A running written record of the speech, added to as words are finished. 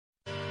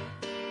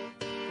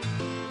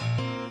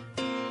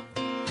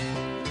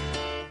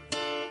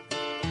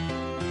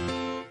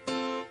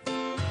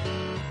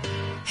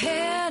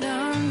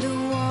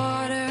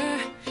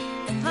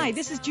Hi,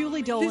 this is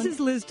Julie Dolan. This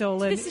is Liz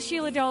Dolan. This is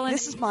Sheila Dolan.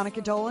 This is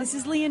Monica Dolan. This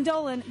is Leanne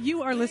Dolan.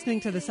 You are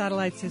listening to the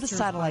Satellite Sisters. The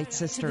Satellite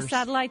Sisters. The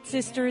Satellite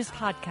Sisters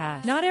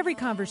podcast. Not every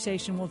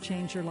conversation will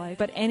change your life,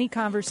 but any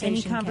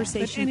conversation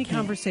But any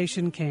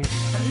conversation can.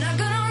 I'm not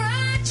gonna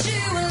write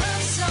you a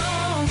love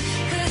song,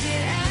 'cause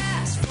it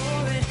asks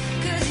for it,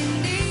 'cause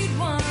you need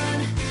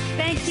one.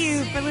 Thank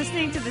you for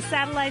listening to the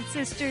Satellite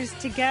Sisters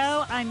to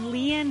Go. I'm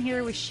Leanne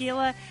here with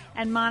Sheila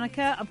and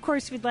Monica. Of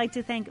course, we'd like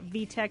to thank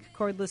VTech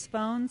Cordless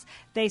Phones.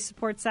 They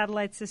support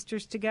Satellite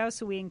Sisters to Go,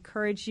 so we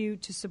encourage you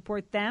to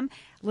support them.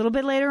 A little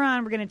bit later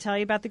on, we're going to tell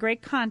you about the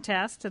great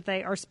contest that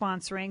they are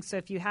sponsoring. So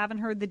if you haven't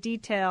heard the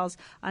details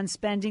on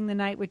spending the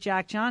night with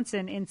Jack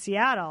Johnson in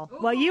Seattle,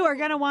 well, you are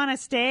going to want to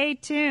stay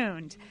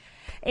tuned.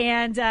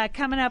 And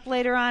coming up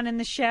later on in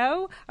the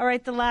show, all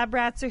right, the lab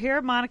rats are here.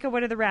 Monica,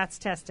 what are the rats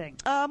testing?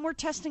 We're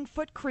testing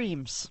foot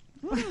creams.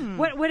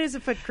 What is a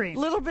foot cream? A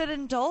little bit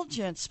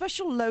indulgent.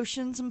 Special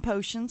lotions and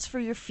potions for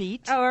your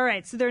feet. Oh, all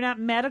right. So they're not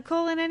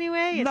medical in any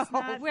way? It's No.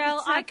 not, Well,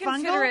 it's not I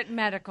consider fungal? it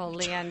medical,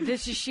 Leanne.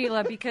 This is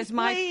Sheila because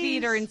my Please.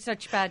 feet are in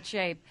such bad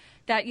shape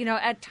that,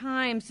 at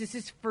times this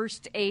is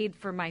first aid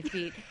for my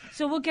feet.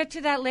 So we'll get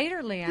to that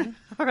later, Leanne.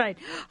 All right.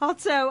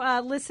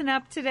 Also, listen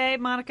up today.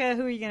 Monica,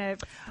 who are you going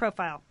to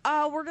profile?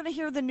 We're going to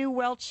hear the new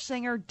Welsh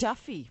singer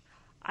Duffy.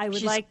 I would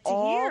She's like to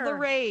all hear. the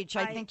rage.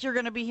 I think you're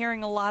going to be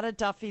hearing a lot of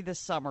Duffy this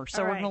summer, so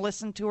All we're right. going to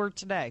listen to her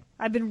today.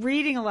 I've been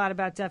reading a lot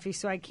about Duffy,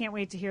 so I can't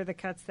wait to hear the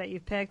cuts that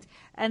you've picked.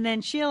 And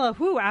then, Sheila,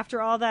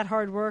 after all that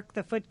hard work,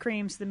 the foot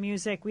creams, the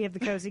music, we have the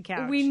cozy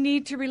couch. We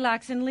need to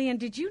relax. And Leanne,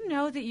 did you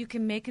know that you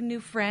can make a new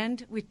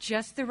friend with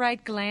just the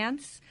right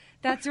glance?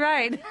 That's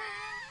right.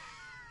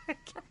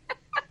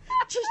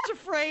 Just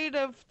afraid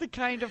of the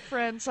kind of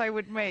friends I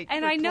would make.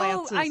 And with I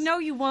know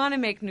glances. you want to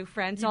make new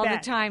friends You all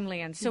bet. the time,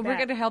 Leanne. So You we're bet.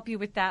 going to help you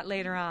with that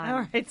later on.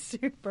 All right,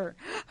 super.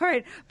 All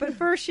right, but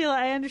first, Sheila,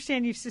 I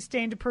understand you've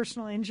sustained a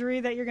personal injury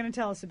that you're going to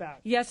tell us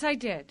about. Yes, I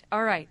did.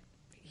 All right.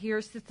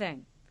 Here's the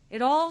thing.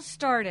 It all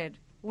started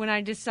when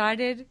I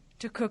decided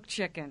to cook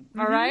chicken.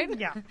 All right?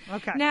 Yeah,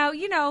 okay. Now,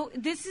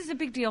 this is a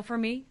big deal for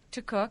me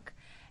to cook.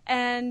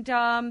 And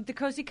the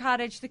Cozy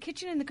Cottage, the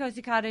kitchen in the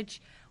Cozy Cottage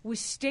was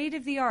state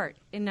of the art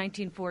in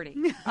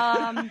 1940.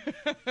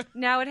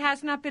 Now, it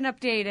has not been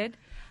updated.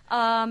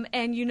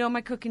 And you know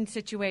my cooking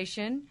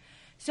situation.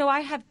 So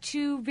I have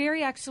two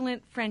very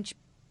excellent French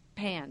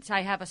pans.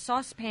 I have a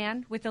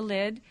saucepan with a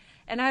lid,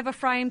 and I have a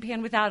frying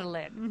pan without a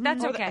lid.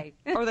 That's okay.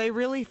 Are they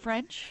really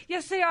French?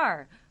 Yes, they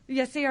are.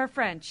 Yes, they are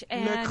French.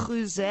 And Le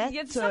Creuset,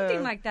 Yeah,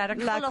 something like that.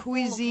 La colorful-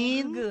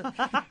 Cuisine.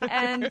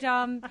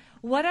 And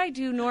what I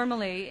do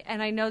normally,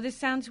 and I know this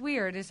sounds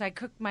weird, is I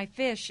cook my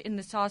fish in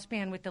the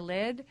saucepan with the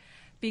lid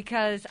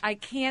because I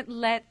can't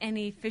let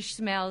any fish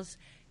smells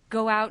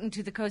go out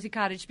into the Cozy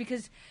Cottage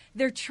because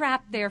they're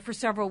trapped there for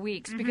several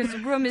weeks because the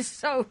room is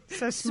so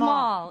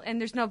small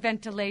and there's no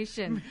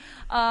ventilation.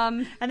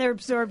 And they're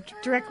absorbed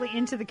directly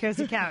into the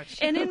cozy couch.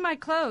 And in my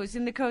clothes,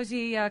 in the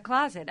cozy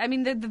closet. I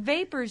mean, the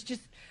vapors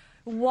just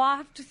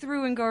waft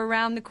through and go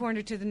around the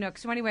corner to the nook.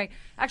 So anyway,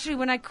 actually,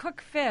 when I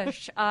cook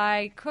fish,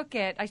 I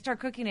start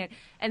cooking it,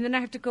 and then I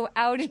have to go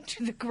out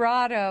into the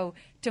grotto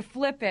to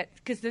flip it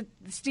because the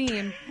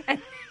steam,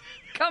 and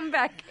come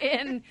back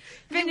in,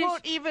 finish. You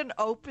won't even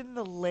open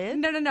the lid?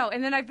 No.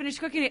 And then I finish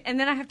cooking it, and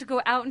then I have to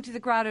go out into the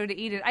grotto to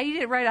eat it. I eat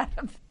it right out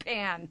of the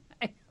pan.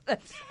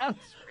 That sounds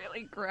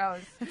really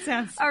gross. It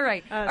sounds all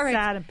right.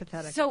 sad and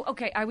pathetic. So,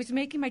 okay, I was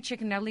making my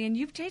chicken. Now, Leanne,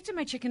 you've tasted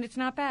my chicken. It's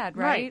not bad,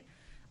 right? Right.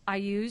 I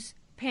use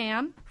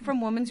Pam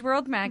from Woman's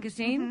World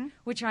magazine,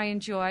 which I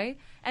enjoy.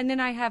 And then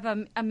I have a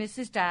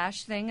Mrs.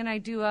 Dash thing, and I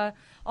do a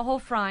whole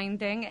frying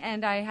thing,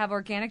 and I have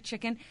organic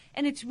chicken,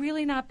 and it's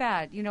really not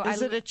bad.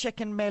 Is it a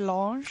chicken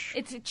mélange?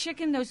 It's a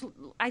chicken,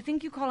 I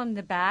think you call them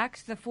the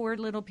backs, the 4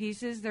 little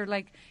pieces. They're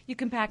like, you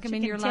can pack them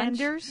in your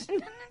tenders? lunch. They're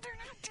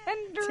not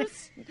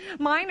tenders.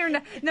 Mine are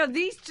not. No,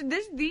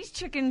 these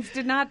chickens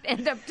did not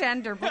end up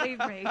tender, believe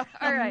me.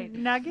 All right.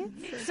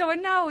 Nuggets? So,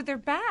 no, they're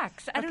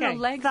backs. I don't know, Okay.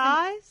 legs.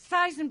 Thighs?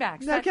 Thighs and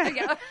backs. Okay.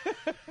 Yeah.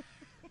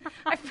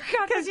 I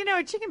forgot. Because,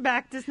 a chicken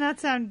back does not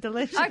sound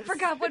delicious. I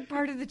forgot what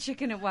part of the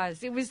chicken it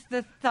was. It was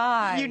the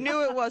thigh. You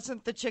knew it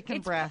wasn't the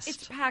chicken breast.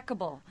 It's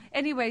packable.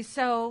 Anyway,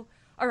 so,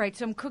 all right,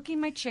 so I'm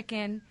cooking my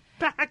chicken.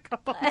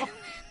 Backable.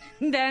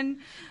 And then,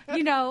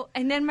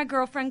 and then my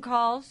girlfriend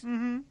calls,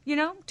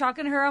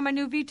 talking to her on my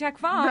new VTech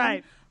phone.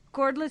 Right.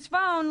 Cordless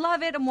phone,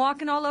 love it. I'm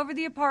walking all over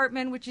the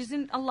apartment, which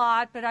isn't a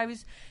lot, but I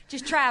was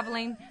just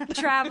traveling.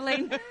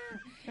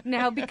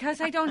 Now,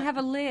 because I don't have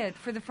a lid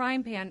for the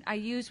frying pan, I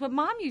use what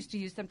Mom used to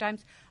use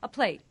sometimes, a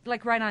plate,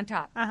 like right on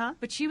top. Uh-huh.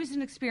 But she was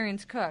an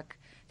experienced cook.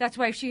 That's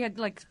why if she had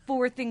like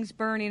 4 things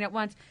burning at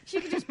once,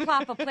 she could just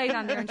plop a plate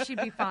on there and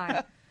she'd be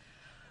fine.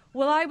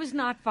 Well, I was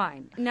not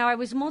fine. Now, I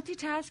was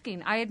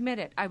multitasking. I admit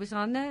it. I was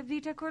on the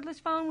VTech cordless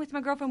phone with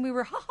my girlfriend. We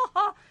were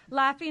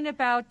laughing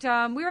about,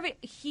 we were having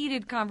a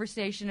heated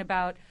conversation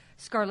about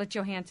Scarlett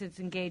Johansson's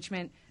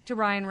engagement to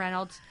Ryan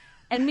Reynolds.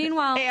 And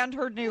meanwhile... and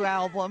her new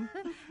album.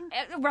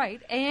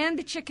 Right. And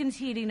the chicken's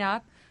heating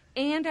up.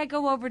 And I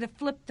go over to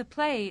flip the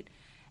plate.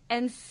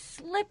 and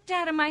slipped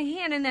out of my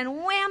hand, and then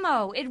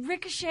whammo, it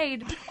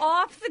ricocheted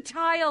off the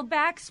tile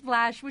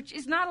backsplash, which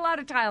is not a lot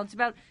of tile. It's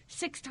about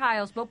 6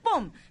 tiles, but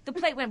boom, the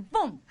plate went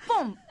boom,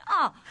 boom,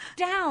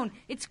 down.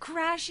 It's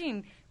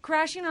crashing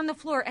on the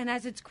floor, and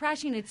as it's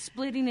crashing, it's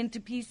splitting into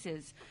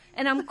pieces.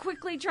 And I'm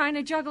quickly trying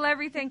to juggle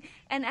everything,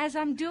 and as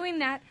I'm doing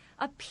that,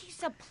 a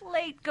piece of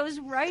plate goes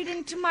right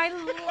into my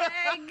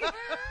leg.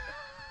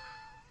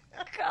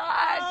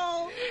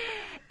 God.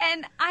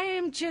 And I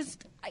am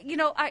just,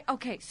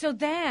 so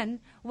then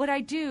what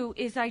I do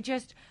is I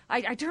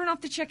turn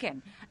off the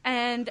chicken,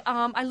 and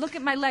I look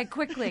at my leg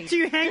quickly. Do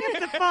you hang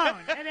up the phone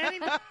at any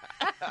point?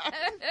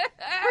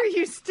 Are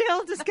you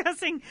still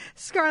discussing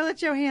Scarlett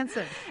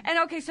Johansson? And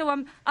so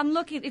I'm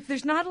looking. If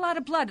there's not a lot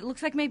of blood, it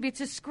looks like maybe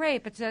it's a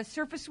scrape. It's a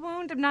surface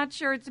wound. I'm not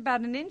sure. It's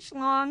about an inch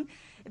long,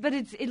 but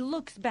it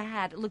looks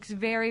bad. It looks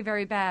very,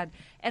 very bad.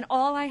 And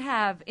all I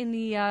have in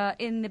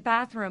the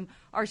bathroom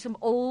are some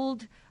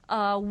old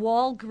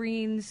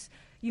Walgreens,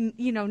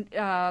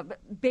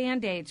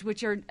 Band-Aids,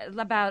 which are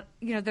about,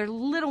 they're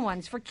little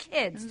ones for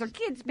kids. They're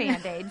kids'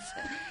 Band-Aids.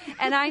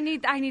 And I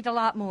need a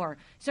lot more.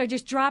 So I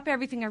just drop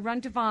everything. I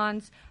run to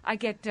Vons. I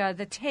get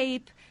the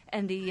tape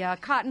and the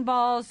cotton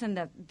balls and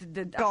the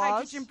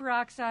hydrogen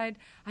peroxide.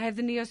 I have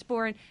the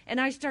Neosporin.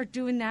 And I start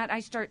doing that.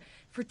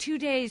 For 2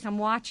 days, I'm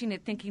watching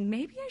it thinking,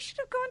 maybe I should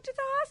have gone to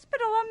the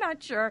hospital. I'm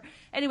not sure.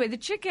 Anyway, the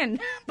chicken,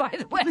 by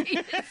the way,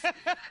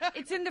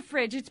 it's in the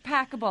fridge. It's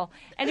packable.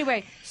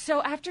 Anyway,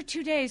 so after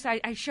 2 days,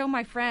 I show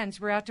my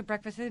friends. We're out to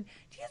breakfast. I said,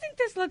 do you think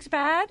this looks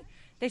bad?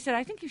 They said,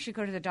 I think you should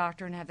go to the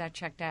doctor and have that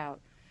checked out.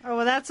 Oh,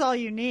 well, that's all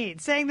you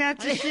need. Saying that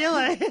to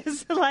Sheila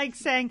is like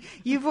saying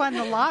you've won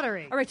the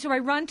lottery. All right, so I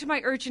run to my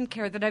urgent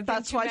care that I've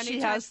been to many times. That's why she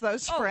has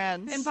those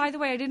friends. And by the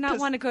way, I did not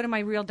want to go to my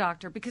real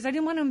doctor because I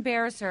didn't want to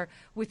embarrass her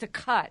with a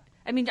cut.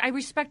 I mean, I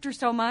respect her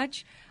so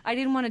much. I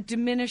didn't want to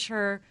diminish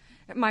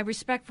my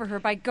respect for her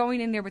by going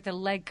in there with a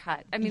leg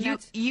cut. I mean,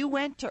 you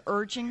went to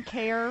urgent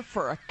care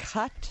for a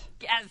cut?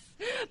 Yes.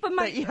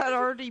 But you had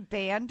already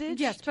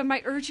bandaged? Yes, but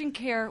my urgent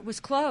care was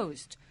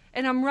closed.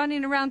 And I'm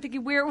running around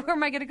thinking, where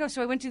am I going to go?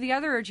 So I went to the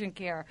other urgent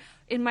care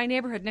in my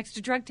neighborhood next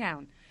to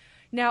Drugtown.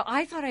 Now,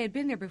 I thought I had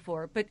been there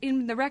before, but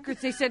in the records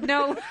they said,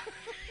 no,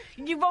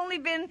 you've only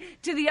been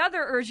to the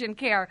other urgent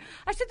care.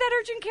 I said, that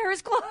urgent care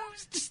is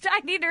closed. I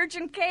need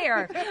urgent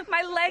care.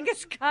 My leg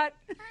is cut,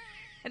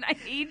 and I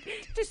need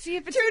to see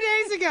if it's... 2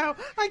 days ago,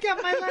 I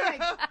got my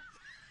leg.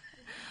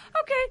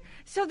 Okay,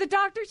 so the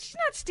doctor, she's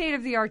not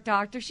state-of-the-art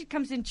doctor. She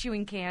comes in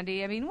chewing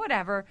candy. I mean,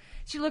 whatever.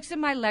 She looks at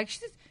my leg. She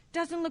says,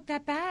 doesn't look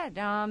that bad.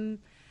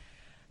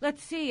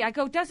 Let's see. I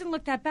go, doesn't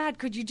look that bad.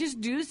 Could you just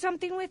do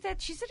something with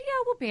it? She said,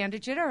 yeah, we'll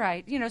bandage it. All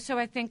right. So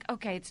I think,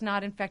 okay, it's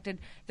not infected.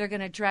 They're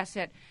going to dress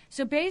it.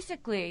 So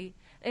basically,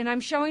 and I'm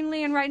showing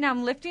Leon right now,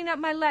 I'm lifting up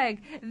my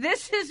leg.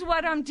 This is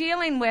what I'm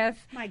dealing with.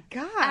 My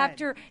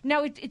God.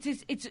 Now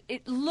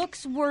it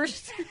looks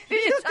worse.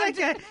 You look like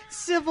a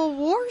Civil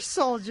War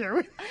soldier.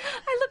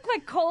 I look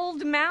like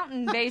Cold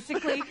Mountain,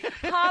 basically,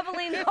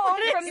 hobbling home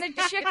from the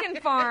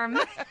chicken farm.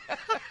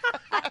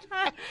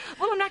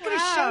 Well, I'm not going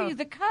to show you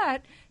the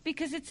cut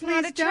because it's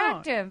not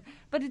attractive.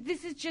 But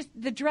this is just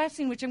the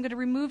dressing, which I'm going to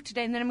remove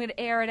today, and then I'm going to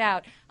air it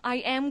out. I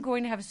am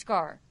going to have a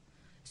scar.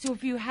 So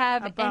if you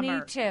have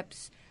any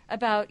tips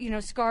about,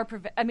 scar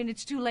I mean,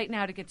 it's too late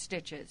now to get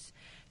stitches.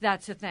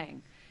 That's the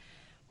thing.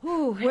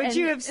 Would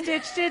you have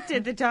stitched it?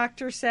 Did the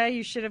doctor say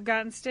you should have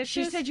gotten stitches?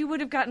 She said you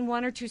would have gotten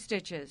 1 or 2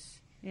 stitches.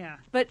 Yeah.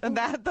 And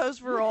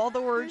those were all the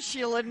words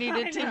Sheila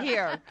needed to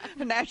hear.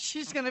 And now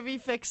she's going to be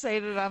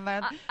fixated on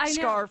that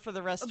scar for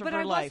the rest of her life. But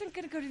I wasn't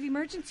going to go to the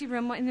emergency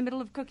room in the middle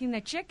of cooking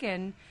the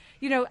chicken.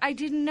 I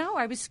didn't know.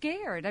 I was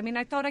scared. I mean,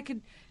 I thought I could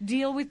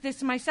deal with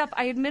this myself.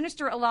 I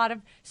administer a lot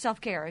of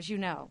self-care, as you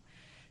know.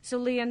 So,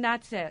 Leon,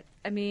 that's it.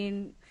 I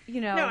mean,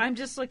 No, I'm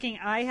just looking.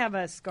 I have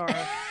a scar,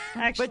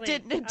 actually,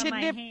 but on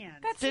my hand.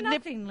 That's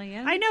nothing,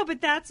 Leon. I know,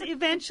 but that's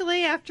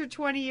eventually, after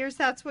 20 years,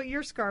 that's what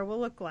your scar will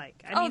look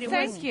like. I mean,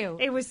 thank you.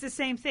 It was the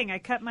same thing. I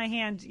cut my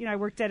hand. I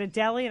worked at a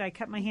deli, and I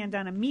cut my hand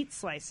on a meat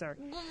slicer.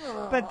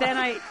 But then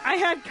I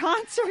had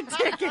concert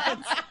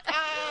tickets.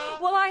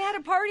 Well, I had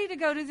a party to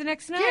go to the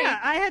next night. Yeah,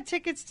 I had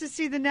tickets to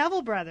see the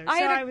Neville Brothers,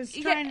 I was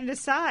trying to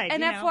decide.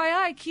 And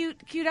FYI, cute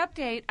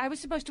update, I was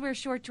supposed to wear a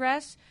short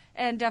dress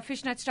and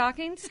fishnet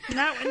stockings.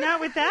 Not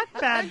with that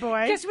bad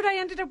boy. Guess what I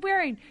ended up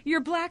wearing? Your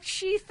black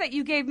sheath that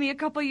you gave me a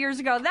couple years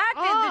ago. That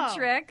did the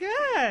trick.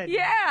 Good.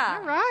 Yeah.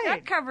 All right.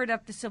 That covered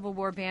up the Civil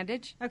War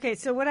bandage. Okay,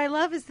 so what I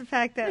love is the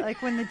fact that,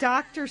 like, when the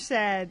doctor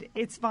said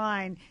it's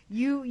fine,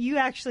 you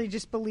actually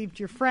just believed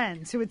your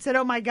friends who had said,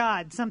 oh, my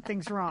God,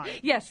 something's wrong.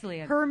 Yes,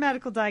 Leah. Her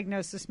medical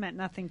diagnosis meant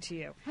nothing to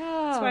you.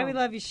 That's why we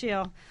love you,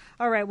 Sheila.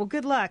 All right, well,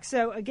 good luck.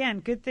 So, again,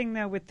 good thing,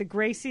 though, with the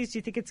Gracies, do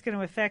you think it's going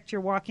to affect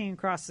your walking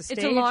across the stage?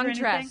 It's a long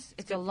dress.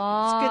 It's a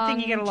long It's a good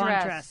thing you get a long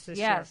dress this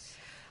year.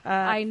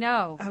 I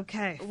know.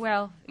 Okay.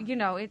 Well,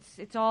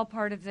 it's all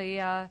part of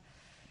the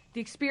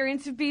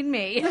experience of being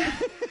me.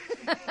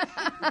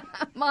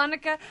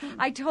 Monica,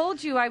 I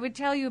told you I would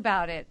tell you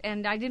about it,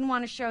 and I didn't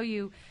want to show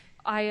you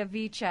via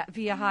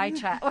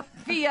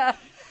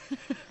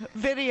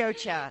Video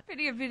chat.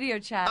 Video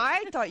chat.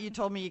 I thought you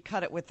told me you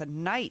cut it with a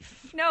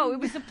knife. No, it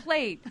was a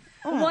plate.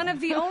 One of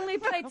the only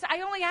plates.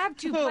 I only have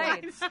 2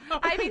 plates.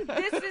 I mean,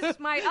 this is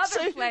my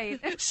other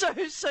plate.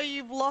 So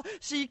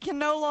you can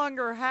no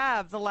longer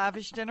have the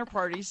lavish dinner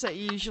parties that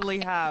you usually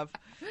have.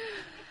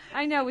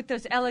 I know, with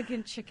those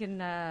elegant chicken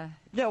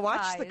Yeah,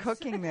 watch thighs. the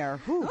cooking there.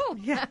 Whew.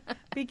 Yeah,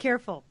 be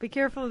careful. Be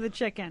careful of the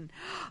chicken.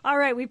 All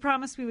right, we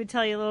promised we would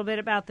tell you a little bit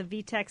about the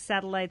VTech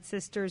Satellite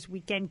Sisters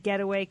Weekend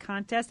Getaway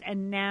Contest,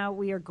 and now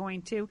we are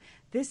going to.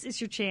 This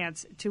is your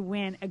chance to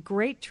win a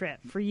great trip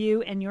for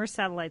you and your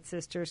satellite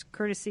sisters,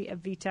 courtesy of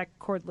VTech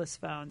cordless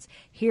phones.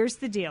 Here's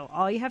the deal.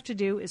 All you have to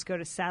do is go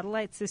to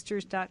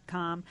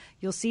satellitesisters.com.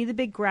 You'll see the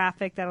big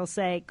graphic that'll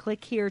say,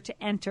 click here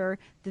to enter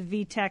the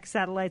VTech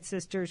Satellite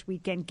Sisters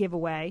Weekend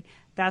Giveaway.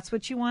 That's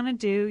what you want to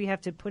do. You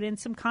have to put in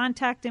some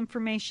contact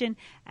information,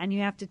 and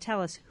you have to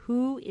tell us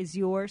who is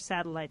your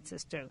satellite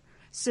sister.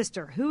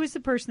 Who is the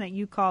person that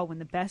you call when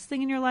the best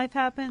thing in your life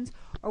happens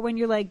or when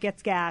your leg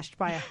gets gashed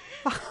by a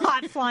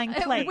hot flying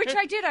plate? Which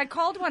I did. I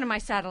called one of my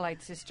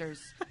satellite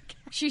sisters.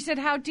 She said,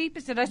 how deep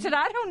is it? I said,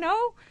 I don't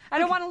know. I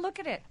don't want to look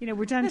at it. You know,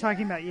 we're done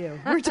talking about you.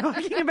 We're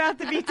talking about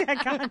the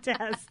VTech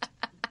contest.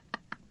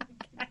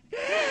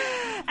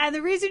 And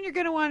the reason you're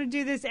going to want to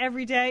do this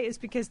every day is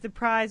because the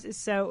prize is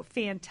so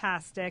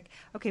fantastic.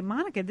 Okay,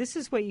 Monica, this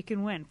is what you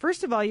can win.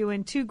 First of all, you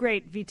win 2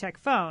 great VTech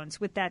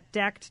phones with that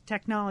DECT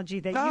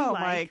technology that you like. Oh,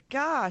 my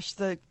gosh.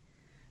 The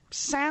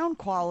sound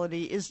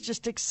quality is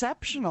just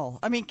exceptional.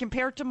 I mean,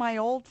 compared to my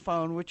old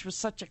phone, which was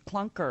such a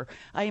clunker,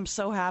 I am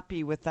so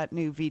happy with that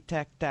new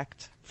VTech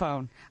DECT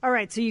phone. All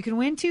right, so you can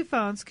win 2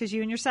 phones because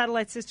you and your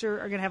satellite sister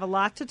are going to have a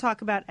lot to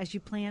talk about as you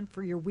plan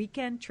for your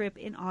weekend trip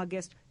in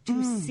August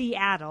to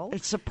Seattle.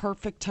 It's a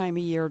perfect time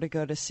of year to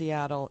go to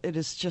Seattle. It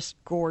is just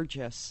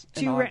gorgeous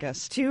in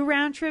August. 2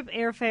 round-trip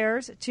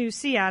airfares to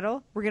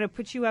Seattle. We're going to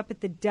put you up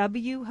at the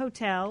W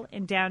Hotel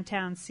in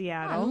downtown I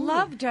Seattle.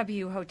 love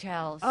W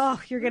hotels.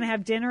 Oh, you're going to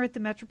have dinner at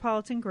the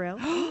Metropolitan Grill.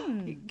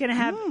 You're going to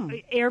have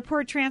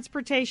airport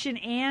transportation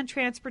and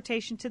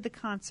transportation to the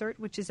concert,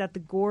 which is at the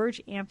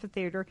Gorge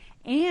Amphitheater.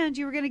 And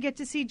you were going to get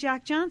to see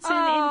Jack Johnson in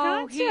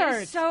concert. He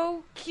is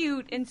so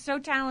cute and so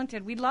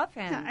talented. We love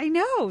him. I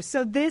know.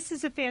 So this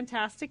is a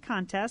fantastic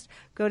contest.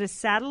 Go to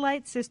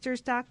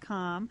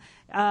satellitesisters.com.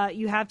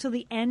 You have till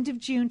the end of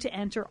June to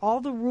enter.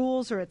 All the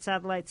rules are at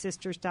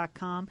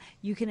satellitesisters.com.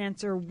 You can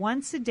enter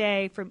once a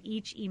day from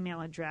each email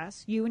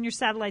address. You and your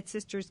satellite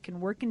sisters can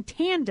work in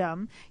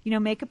tandem,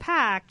 make a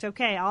pact.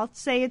 Okay, I'll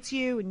say it's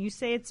you and you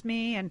say it's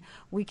me, and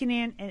we can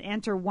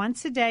enter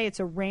once a day.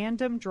 It's a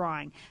random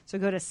drawing. So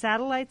go to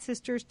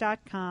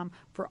satellitesisters.com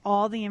for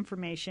all the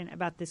information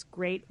about this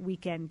great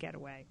weekend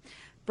getaway.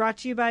 Brought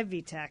to you by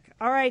VTech.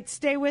 All right,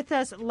 stay with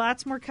us.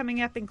 Lots more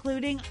coming up,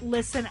 including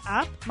Listen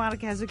Up.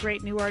 Monica has a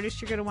great new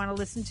artist you're going to want to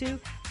listen to.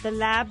 The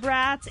Lab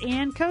Rats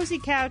and Cozy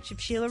Couch. If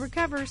Sheila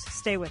recovers,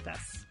 stay with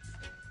us.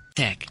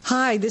 Tech.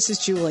 Hi, this is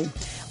Julie.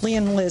 Lee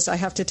and Liz, I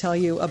have to tell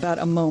you about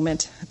a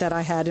moment that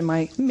I had in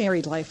my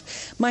married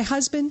life. My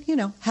husband,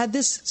 had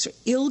this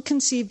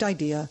ill-conceived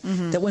idea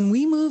that when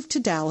we moved to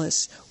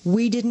Dallas,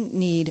 we didn't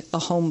need a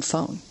home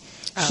phone.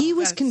 He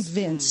was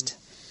convinced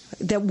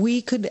that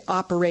we could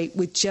operate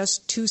with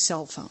just 2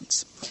 cell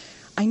phones.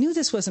 I knew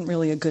this wasn't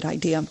really a good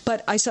idea,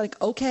 but I said,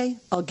 okay,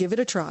 I'll give it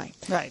a try.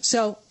 Right.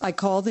 So I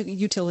called the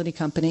utility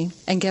company,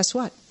 and guess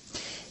what?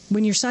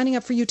 When you're signing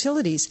up for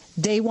utilities,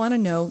 they want to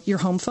know your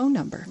home phone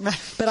number.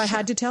 But I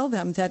had to tell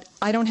them that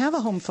I don't have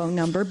a home phone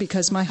number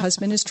because my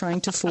husband is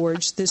trying to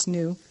forge this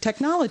new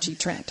technology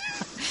trend.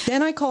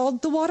 Then I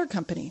called the water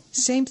company.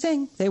 Same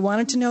thing. They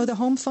wanted to know the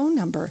home phone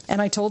number. And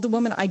I told the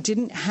woman I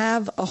didn't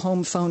have a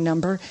home phone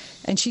number.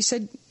 And she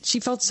said she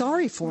felt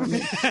sorry for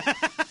me.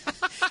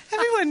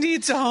 Everyone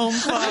needs a home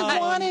phone. I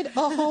wanted a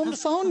home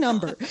phone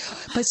number.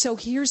 But so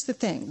here's the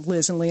thing,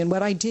 Liz and Lee, and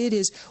what I did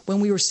is when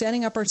we were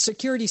setting up our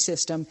security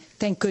system,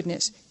 thank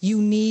goodness,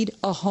 you need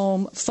a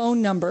home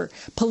phone number.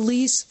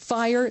 Police,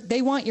 fire,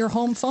 they want your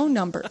home phone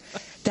number.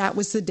 That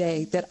was the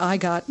day that I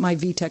got my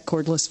VTech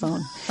cordless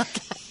phone.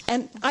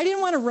 And I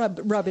didn't want to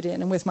rub it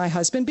in with my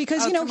husband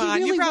because, he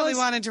really you probably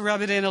wanted to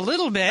rub it in a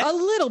little bit. A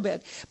little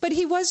bit. But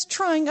he was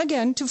trying,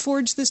 again, to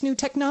forge this new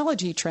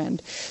technology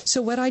trend.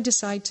 So what I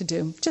decide to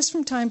do, just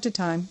from time to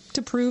time,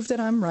 to prove that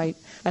I'm right,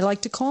 I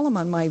like to call him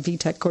on my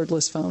VTech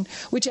cordless phone,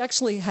 which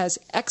actually has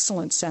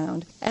excellent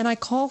sound, and I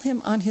call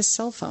him on his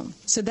cell phone.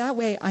 So that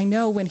way I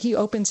know when he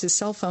opens his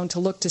cell phone to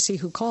look to see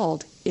who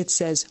called, it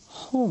says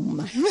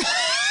home.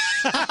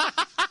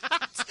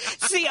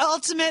 It's the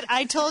ultimate,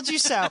 I told you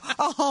so,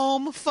 a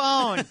home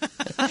phone.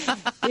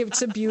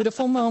 It's a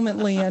beautiful moment,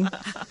 Leanne.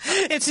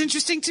 It's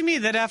interesting to me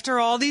that after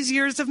all these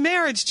years of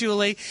marriage,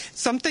 Julie,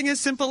 something as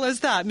simple as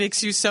that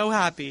makes you so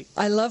happy.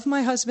 I love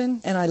my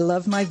husband, and I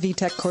love my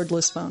VTech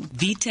cordless phone.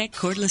 VTech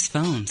cordless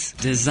phones,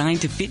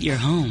 designed to fit your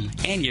home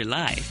and your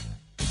life.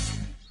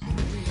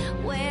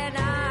 When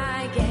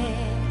I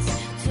get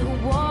to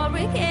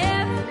Warwick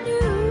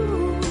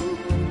Avenue,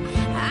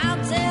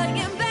 I'll tell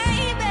you,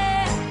 baby,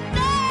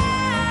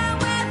 now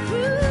we're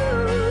through.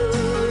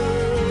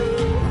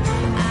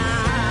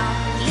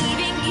 I'm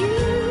leaving you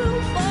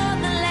for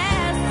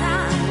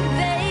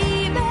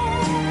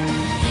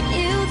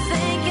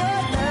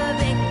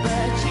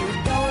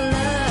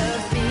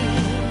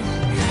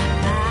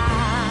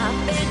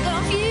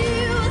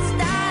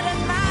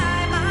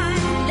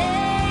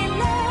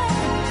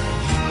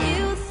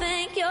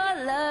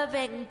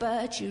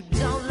but you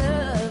don't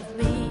love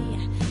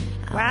me.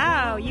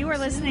 Wow, you are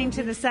listening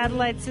to the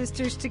Satellite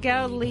Sisters to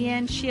Go.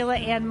 Leanne, Sheila,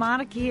 and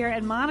Monica here.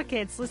 And Monica,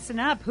 it's Listen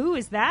Up. Who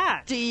is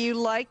that? Do you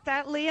like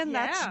that, Leanne?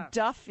 Yeah. That's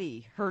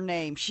Duffy, her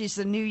name. She's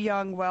a new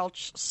young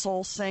Welsh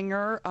soul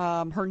singer.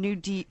 Her new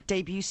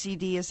debut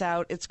CD is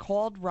out. It's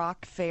called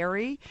Rock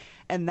Fairy,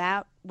 and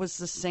that was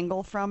the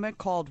single from it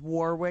called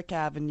Warwick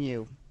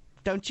Avenue.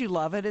 Don't you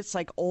love it? It's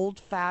like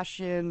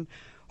old-fashioned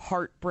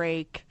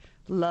heartbreak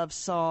love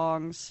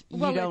songs.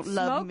 Well, You Don't it's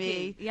Love smoky.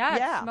 Me. Yeah,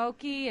 it's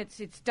smoky.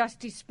 It's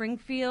Dusty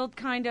Springfield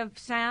kind of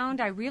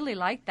sound. I really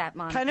like that,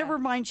 Monica. Kind of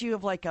reminds you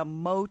of like a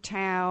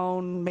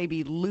Motown,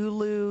 maybe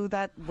Lulu,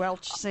 that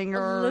Welsh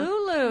singer.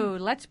 Lulu.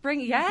 Let's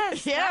bring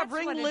yes. Yeah, that's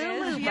bring what it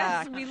Lulu is.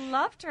 back. Yes, we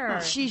loved her.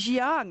 She's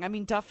young. I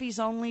mean, Duffy's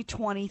only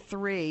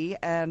 23,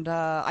 and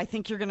I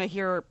think you're going to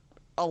hear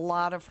a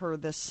lot of her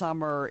this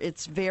summer.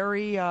 It's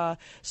very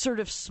sort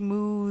of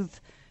smooth,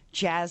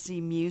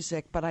 jazzy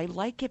music, but I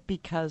like it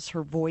because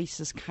her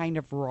voice is kind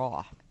of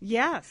raw,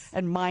 Yes.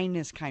 and mine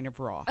is kind of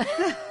raw.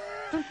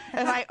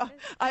 And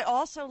I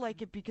also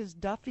like it because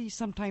Duffy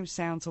sometimes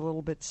sounds a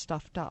little bit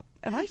stuffed up,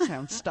 and I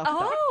sound stuffed up.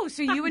 Oh,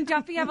 so you and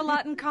Duffy have a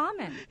lot in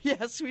common.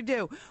 Yes, we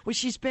do. Well,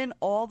 she's been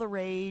all the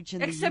rage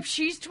in Except the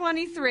she's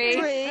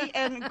 23.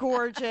 and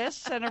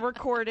gorgeous and a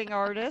recording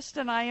artist,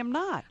 and I am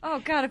not. Oh,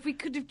 God, if we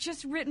could have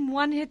just written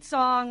one hit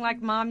song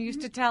like Mom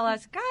used to tell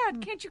us.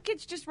 God, can't you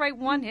kids just write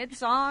one hit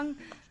song?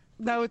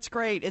 No, it's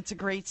great. It's a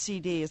great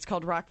CD. It's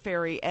called Rock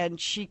Fairy, and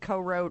she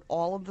co-wrote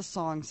all of the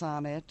songs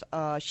on it.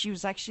 She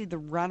was actually the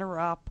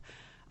runner-up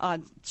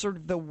on sort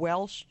of the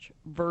Welsh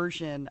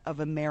version of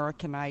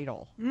American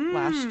Idol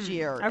last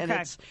year. And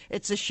okay.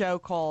 it's a show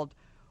called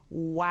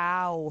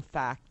Wow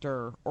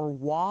Factor or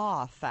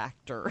Wah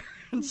Factor.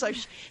 And so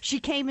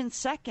she came in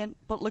second,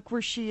 but look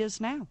where she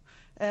is now.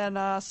 And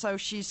so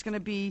she's going to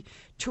be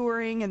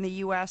touring in the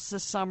U.S.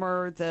 this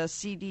summer. The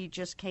CD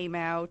just came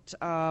out.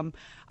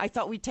 I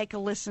thought we'd take a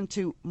listen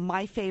to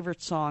my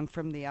favorite song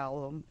from the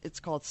album.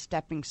 It's called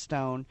Stepping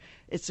Stone.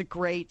 It's a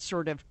great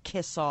sort of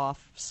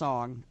kiss-off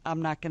song.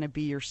 I'm not going to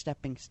be your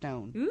stepping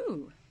stone.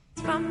 Ooh.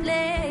 From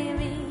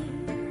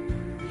blaming,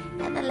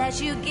 and the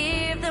less you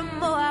give, the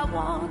more I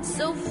want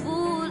so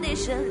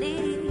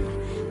foolishly.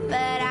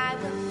 But I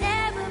will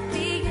never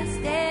be a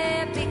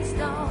stepping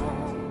stone.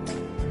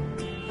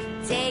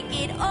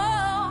 Take it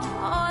all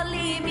or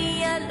leave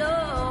me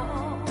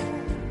alone.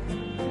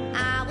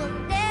 I will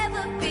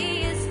never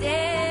be a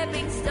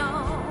stepping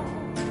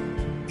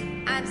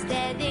stone. I'm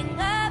standing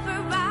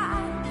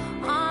upright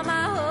on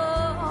my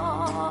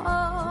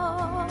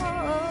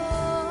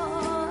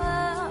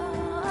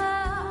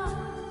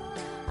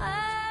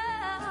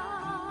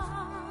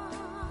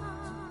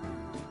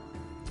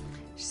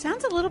She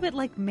sounds a little bit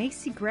like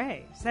Macy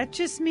Gray. Is that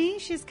just me?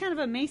 She has kind of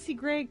a Macy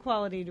Gray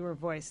quality to her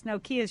voice. No,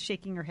 Kia's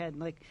shaking her head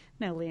like,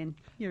 no, Leanne,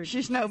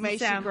 She's no doesn't Macy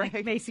sound Gray.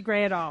 like Macy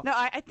Gray at all. No,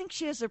 I think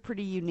she has a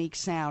pretty unique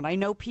sound. I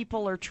know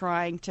people are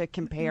trying to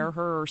compare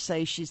her or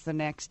say she's the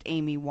next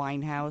Amy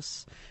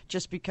Winehouse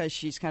just because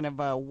she's kind of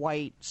a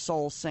white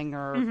soul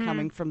singer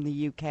coming from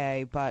the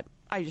UK, but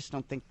I just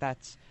don't think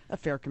that's a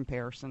fair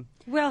comparison.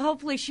 Well,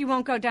 hopefully she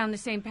won't go down the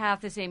same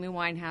path as Amy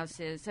Winehouse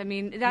is. I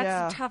mean, that's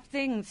Yeah. a tough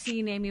thing,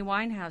 seeing Amy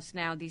Winehouse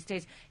now these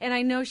days. And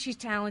I know she's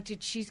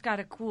talented. She's got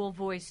a cool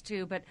voice,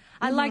 too. But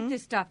I like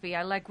this Duffy.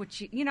 I like what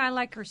I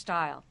like her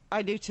style.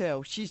 I do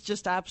too. She's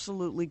just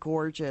absolutely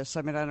gorgeous.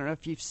 I mean, I don't know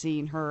if you've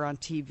seen her on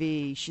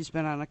TV. She's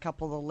been on a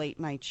couple of the late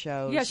night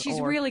shows. Yeah,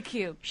 she's really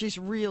cute. She's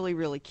really,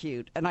 really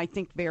cute, and I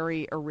think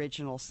very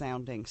original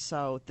sounding.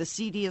 So the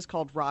CD is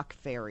called Rock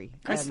Fairy,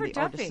 Good and for the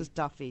artist Duffy. is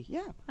Duffy.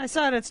 Yeah, I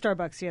saw it at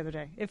Starbucks the other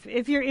day.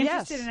 If you're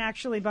interested Yes. in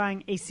actually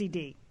buying a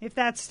CD, if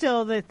that's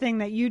still the thing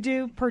that you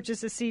do,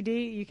 purchase a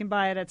CD, you can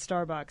buy it at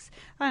Starbucks.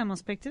 I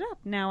almost picked it up.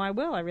 Now I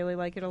will. I really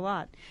like it a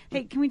lot.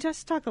 Hey, can we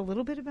just talk a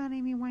little bit about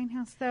Amy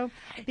Winehouse, though?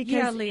 Because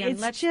Yeah, Leanne,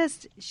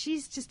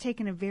 she's just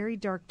taken a very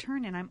dark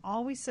turn, and I'm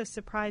always so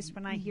surprised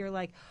when I hear,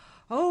 like,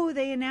 oh,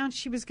 they announced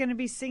she was going to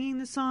be singing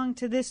the song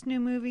to this new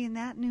movie and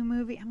that new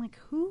movie. I'm like,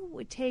 who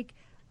would take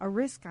a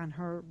risk on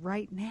her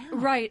right now?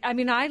 Right. I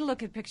mean, I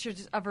look at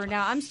pictures of her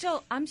now. I'm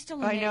still amazed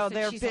I know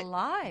that she's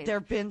alive. There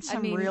have been some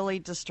I mean, really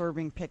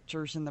disturbing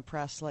pictures in the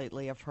press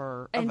lately of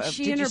her. And of,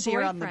 she did and you her see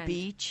her on the boyfriend.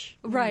 beach?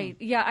 Right.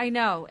 Yeah, I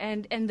know.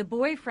 And the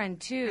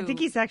boyfriend, too. I think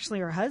he's actually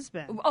her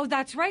husband. Oh,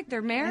 that's right.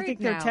 They're married I think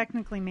now. they're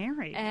technically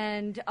married.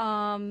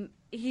 And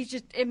he's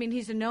just, I mean,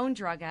 he's a known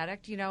drug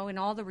addict, in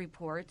all the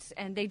reports.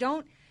 And they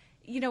don't,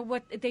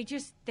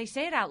 they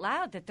say it out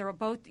loud that they're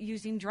both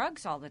using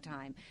drugs all the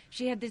time.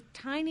 She had this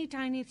tiny,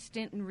 tiny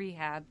stint in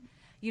rehab,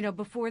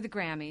 before the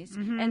Grammys,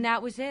 and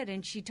that was it.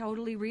 And she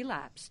totally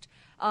relapsed.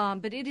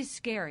 But it is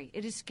scary.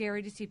 It is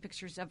scary to see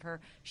pictures of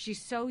her.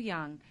 She's so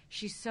young.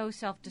 She's so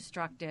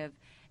self-destructive.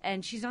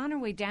 And she's on her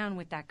way down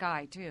with that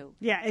guy, too.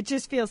 Yeah, it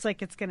just feels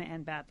like it's going to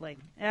end badly.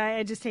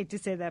 I just hate to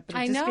say that, but it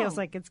I just know. feels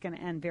like it's going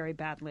to end very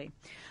badly.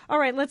 All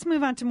right, let's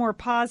move on to more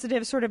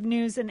positive sort of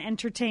news and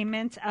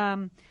entertainment.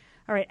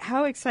 All right,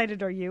 how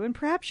excited are you? And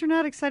perhaps you're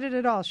not excited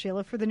at all,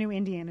 Sheila, for the new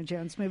Indiana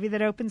Jones movie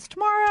that opens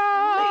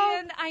tomorrow.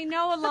 And I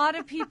know a lot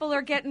of people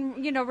are getting,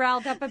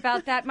 riled up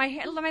about that.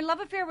 My love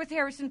affair with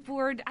Harrison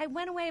Ford, I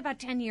went away about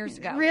 10 years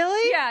ago.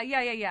 Really?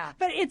 Yeah.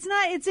 But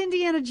it's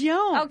Indiana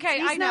Jones. Okay,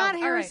 he's I know. not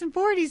All Harrison right.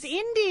 Ford. He's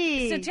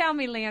Indy. So tell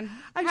me, Leanne,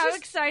 I'm how just-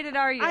 excited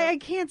are you? I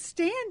can't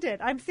stand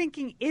it. I'm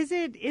thinking, is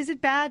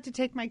it bad to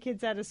take my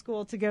kids out of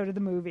school to go to the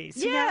movies?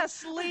 You know?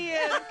 Yes,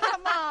 Leanne,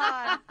 come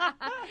on.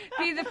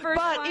 Be the first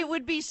But one. it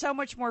would be so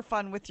much more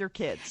fun with your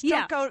kids.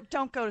 Yeah.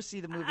 Don't go to see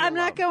the movie. I'm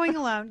not alone. going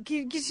alone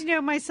because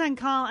my son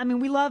Colin. I mean,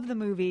 we love the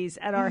movies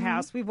at our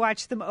house. We've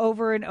watched them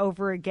over and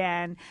over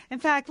again. In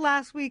fact,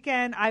 last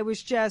weekend I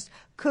was just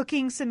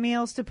cooking some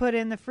meals to put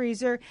in the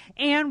freezer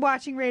and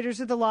watching Raiders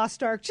of the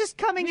Lost Ark, just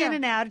coming in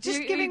and out,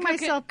 just You giving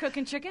cooking- myself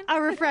cooking chicken, a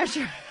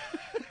refresher.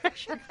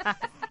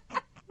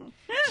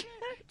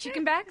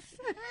 chicken backs.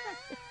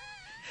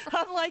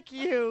 Unlike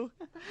you,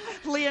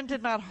 Leanne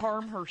did not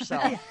harm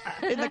herself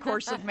in the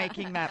course of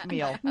making that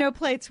meal. No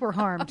plates were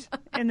harmed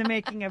in the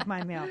making of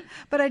my meal.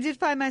 But I did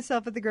find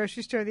myself at the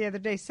grocery store the other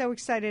day so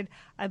excited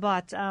I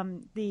bought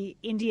the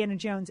Indiana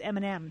Jones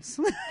M&Ms.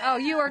 Oh,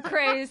 you are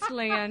crazed,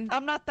 Leanne.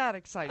 I'm not that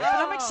excited, but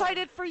I'm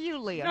excited for you,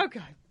 Leanne.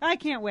 Okay. I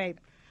can't wait.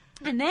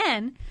 And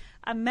then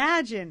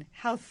imagine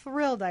how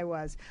thrilled I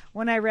was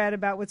when I read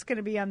about what's going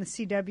to be on the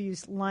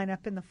CW's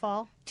lineup in the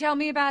fall. Tell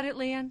me about it,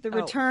 Leanne. The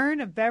return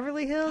of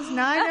Beverly Hills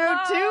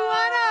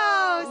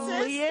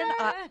 90210. Leanne,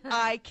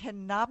 I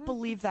cannot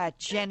believe that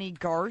Jenny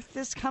Garth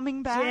is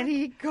coming back.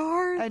 Jenny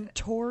Garth. And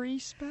Tori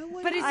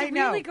Spelling. But is I it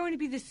know. really going to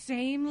be the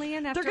same,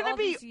 Leanne, after They're all going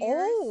to be these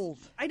years? old.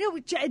 I know.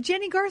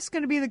 Jenny Garth's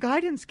going to be the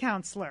guidance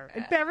counselor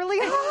at Beverly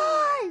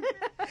High.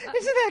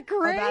 Isn't that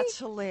great? Oh, that's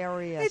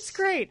hilarious. It's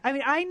great. I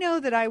mean, I know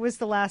that I was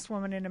the last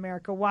woman in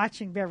America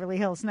watching Beverly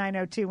Hills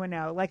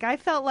 90210. Like, I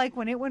felt like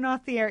when it went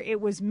off the air,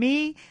 it was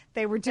me.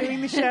 They were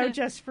doing the show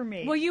just for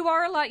me. Well, you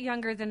are a lot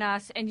younger than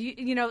us, and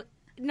you know,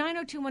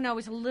 90210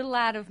 is a little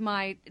out of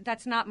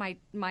that's not my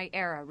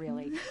era,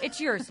 really. It's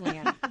yours,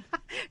 Leanne.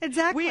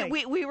 Exactly.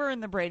 We were in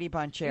the Brady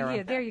Bunch era.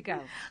 Yeah, there you go.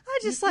 I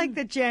just like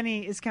that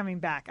Jenny is coming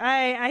back.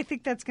 I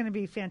think that's going to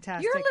be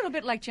fantastic. You're a little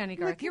bit like Jenny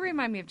Garth. You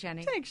remind me of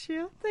Jenny. Thanks,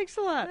 Sheila. Thanks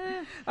a lot.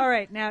 All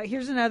right, now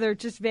here's another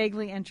just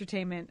vaguely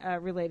entertainment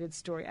related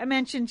story. I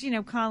mentioned,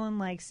 Colin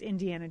likes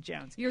Indiana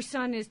Jones. Your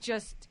son is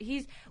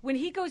when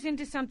he goes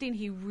into something,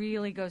 he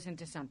really goes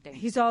into something.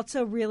 He's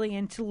also really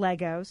into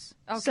Legos.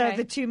 So Okay.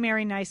 the two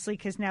marry nicely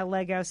because now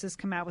Legos has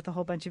come out with a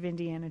whole bunch of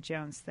Indiana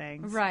Jones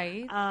things.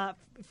 Right.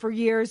 For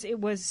years, it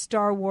was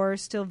Star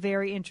Wars, still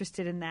very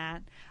interested in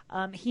that.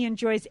 He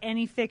enjoys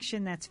any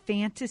fiction that's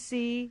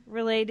fantasy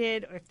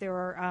related, or if there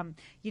are,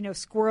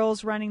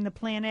 squirrels running the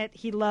planet.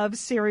 He loves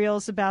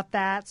serials about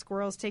that,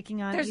 squirrels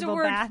taking on evil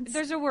bats.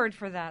 There's a word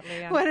for that,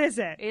 Leah. What is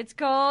it? It's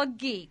called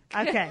geek.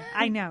 Okay,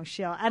 I know,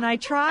 Sheila. And I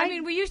tried. I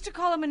mean, we used to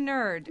call him a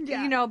nerd,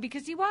 Yeah.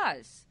 because he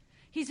was.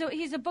 He's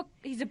a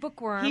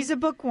bookworm. He's a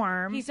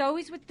bookworm. He's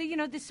always with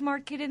the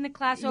smart kid in the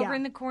class over Yeah.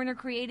 in the corner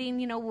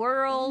creating,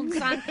 worlds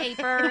on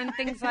paper and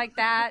things like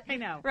that. I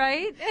know.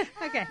 Right?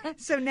 Okay,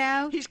 so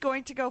now He's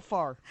going to go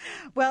far.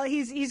 Well,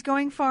 he's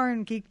going far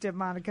in geekdom,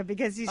 Monica,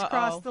 because he's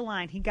crossed the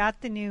line. He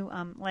got the new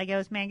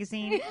Legos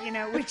magazine,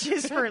 which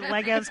is for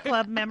Legos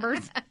Club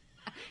members.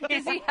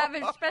 Does he have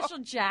a special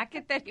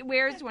jacket that he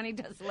wears when he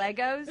does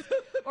Legos?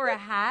 Or a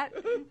hat?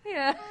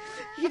 Yeah.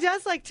 He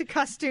does like to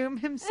costume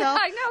himself.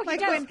 I know, he like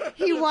does. when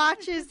he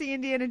watches the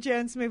Indiana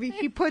Jones movie,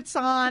 he puts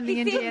on the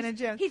Indiana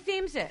Jones. He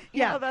themes it.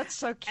 Yeah. Oh, that's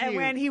so cute. And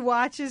when he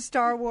watches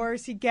Star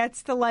Wars, he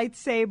gets the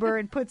lightsaber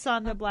and puts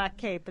on the black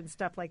cape and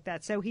stuff like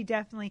that. So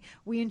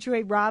we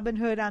enjoy Robin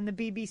Hood on the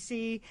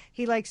BBC.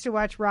 He likes to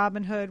watch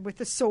Robin Hood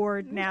with a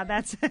sword. Now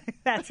that's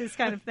his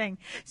kind of thing.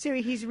 So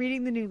he's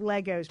reading the new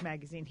Legos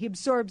magazine. He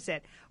absorbs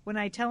it. When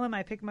I tell him,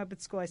 I pick him up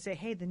at school, I say,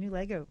 "Hey, the new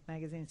Lego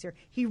magazine's here."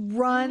 He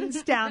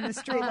runs down the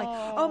street like,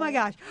 "Oh my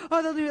gosh.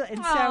 Oh, the new."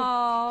 And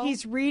so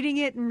he's reading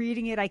it and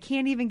reading it. I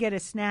can't even get a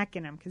snack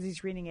in him because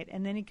he's reading it.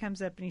 And then he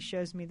comes up and he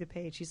shows me the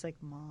page. He's like,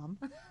 "Mom,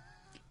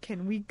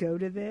 can we go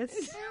to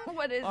this?"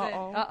 What is it?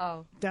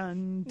 Uh-oh.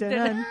 Dun,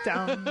 dun, dun,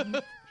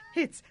 dun.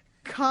 It's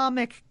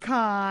Comic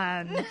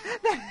Con.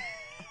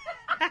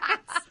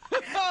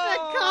 The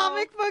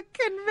comic book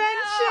convention.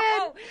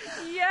 Oh,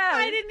 yes.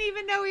 I didn't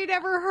even know he'd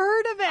ever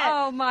heard of it.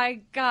 Oh, my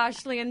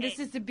gosh, Leanne, this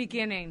is the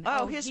beginning.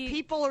 his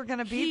people are going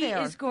to be there.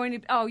 He is going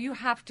to... Oh, you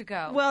have to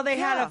go. Well, they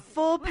had Yeah. a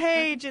full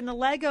page in the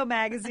Lego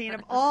magazine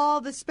of all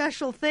the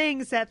special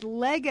things that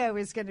Lego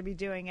is going to be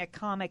doing at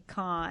Comic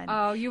Con.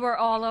 Oh, you are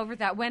all over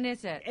that. When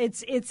is it?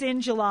 It's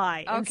in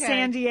July in Okay.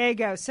 San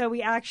Diego, so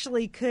we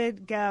actually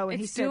could go.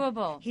 And It's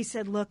doable. He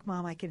said, "Look,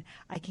 Mom, I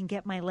can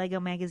get my Lego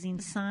magazine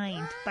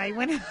signed by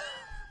one of."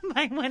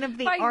 By one of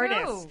the By who?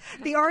 artists.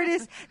 The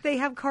artists, they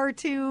have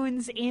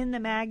cartoons in the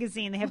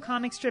magazine. They have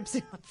comic strips.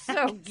 In the So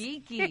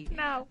magazine. geeky.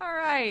 No. All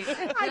right.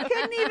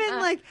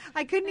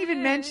 I couldn't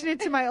even mention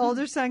it to my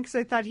older son because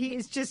I thought he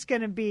is just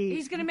going to be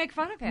He's going to make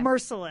fun of him.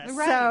 merciless.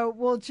 Right. So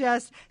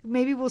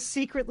we'll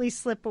secretly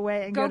slip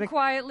away and go Go to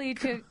quietly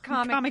to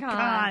Comic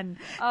Con.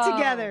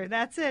 together.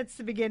 That's it. It's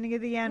the beginning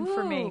of the end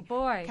for me. Ooh,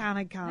 boy.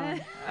 Comic Con.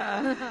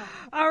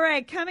 All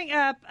right, coming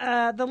up,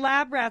 the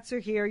lab rats are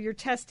here. You're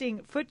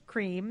testing foot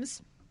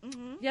creams.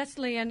 Yes,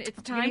 Leanne,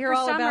 it's gonna time hear for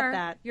all about summer.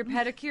 that. Your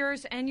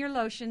pedicures and your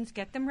lotions,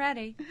 get them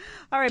ready.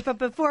 All right, but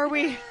before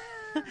we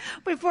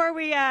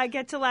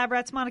get to Lab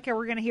Rats, Monica,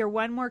 we're going to hear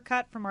one more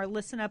cut from our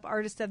Listen Up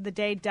Artist of the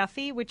Day,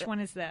 Duffy. Which one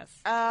is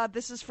this?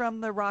 This is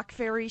from the Rock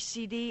Fairy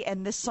CD,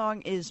 and this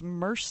song is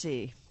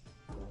Mercy.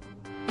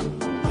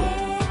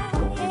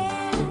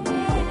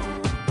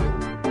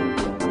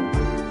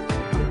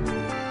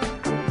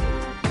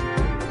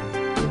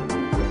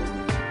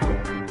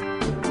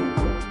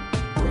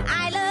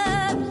 I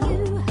love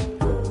you,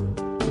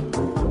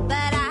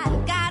 but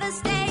I've gotta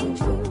stay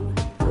true.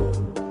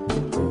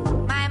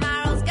 My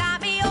morals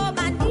got me on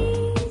my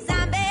knees.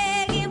 I'm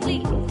begging,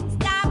 please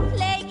stop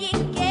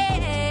playing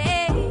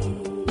games.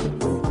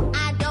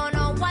 I don't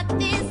know what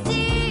this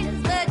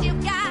is, but you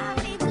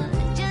got me good,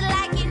 just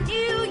like you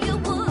knew you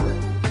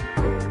would.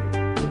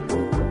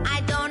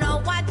 I don't know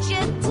what you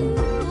do,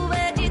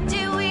 but you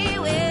do it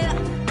well.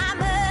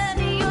 I'm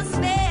under your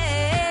spell.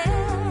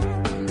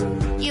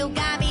 You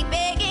got me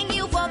begging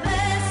you for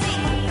mercy.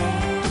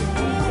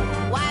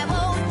 Why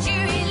won't you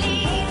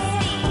release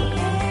me?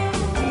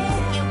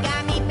 You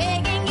got me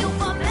begging you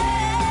for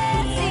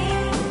mercy.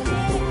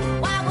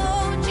 Why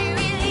won't you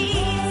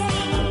release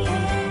me?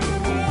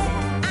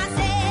 I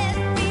said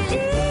release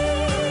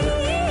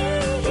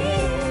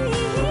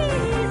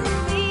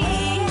me.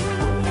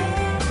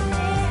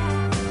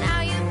 Now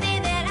you think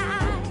that I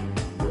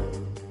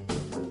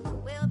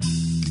will be.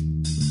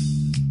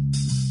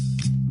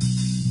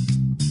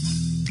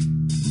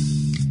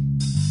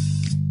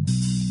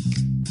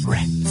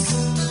 Rats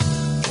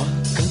walk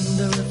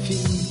under a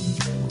few.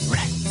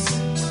 Rats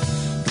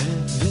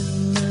live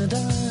in the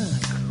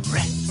dark.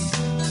 Rats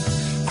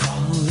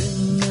crawl in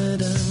the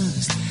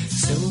dust,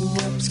 so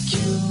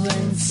obscure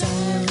and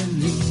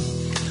silently.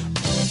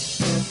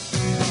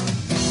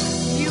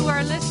 You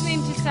are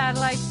listening to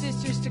Satellite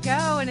Sisters to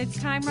Go, and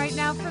it's time right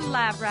now for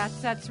Lab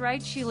Rats. That's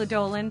right, Sheila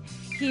Dolan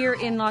here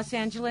in Los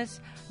Angeles.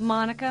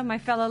 Monica, my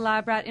fellow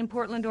lab rat in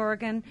Portland,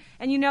 Oregon.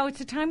 And you know, it's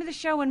the time of the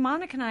show when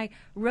Monica and I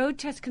road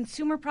test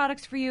consumer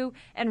products for you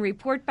and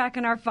report back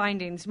on our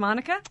findings.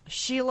 Monica?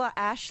 Sheila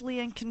Ashley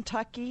in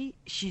Kentucky,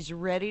 she's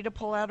ready to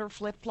pull out her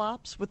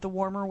flip-flops with the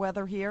warmer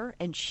weather here,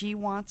 and she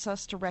wants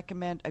us to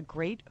recommend a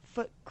great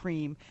foot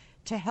cream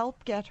to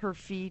help get her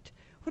feet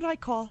what I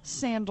call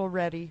sandal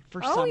ready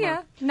for summer. Oh,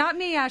 yeah. Not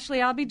me,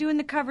 Ashley. I'll be doing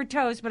the covered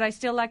toes, but I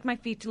still like my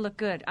feet to look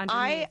good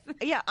underneath.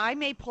 I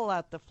may pull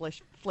out the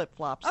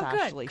flip-flops, Oh, good,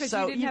 Ashley. because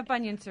So you didn't have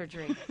bunion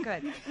surgery.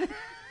 Good.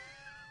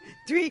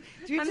 Do we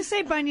have to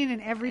say bunion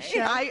in every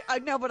show? I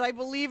know, but I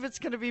believe it's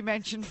going to be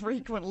mentioned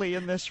frequently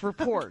in this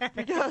report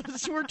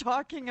because we're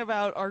talking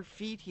about our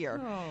feet here.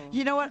 Oh.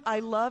 You know what?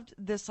 I loved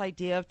this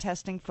idea of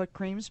testing foot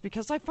creams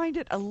because I find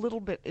it a little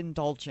bit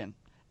indulgent.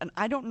 And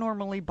I don't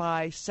normally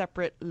buy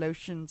separate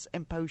lotions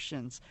and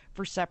potions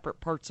for separate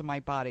parts of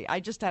my body. I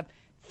just have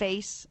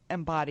face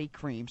and body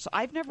cream. So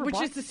I've never Which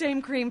bought is the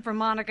same cream from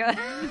Monica.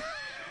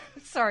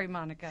 Sorry,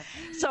 Monica.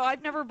 So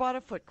I've never bought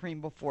a foot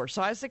cream before.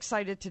 So I was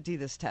excited to do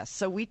this test.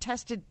 So we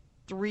tested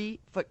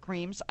 3 foot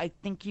creams. I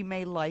think you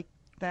may like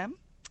them.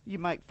 You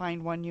might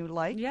find one you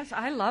like. Yes,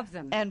 I love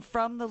them. And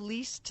from the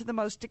least to the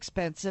most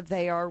expensive,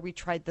 we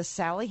tried the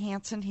Sally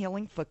Hansen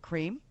Healing Foot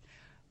Cream,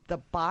 the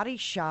Body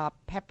Shop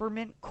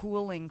Peppermint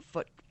Cooling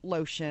Foot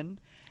Lotion,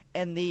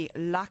 and the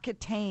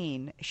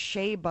L'Occitane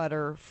Shea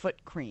Butter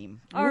Foot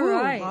Cream. All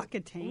right.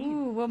 L'Occitane.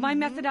 Ooh, well, my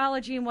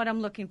methodology and what I'm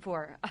looking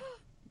for.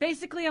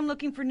 Basically, I'm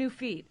looking for new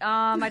feet.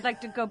 I'd like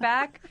to go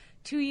back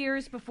 2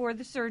 years before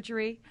the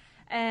surgery,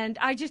 and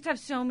I just have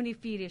so many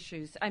feet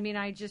issues. I mean,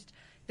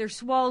 they're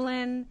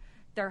swollen,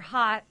 they're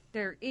hot,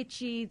 they're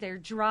itchy, they're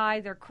dry,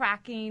 they're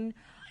cracking.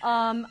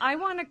 I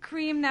want a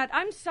cream that,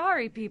 I'm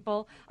sorry,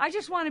 people, I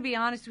just want to be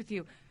honest with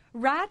you.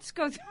 Rats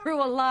go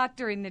through a lot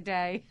during the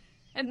day,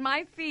 and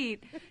my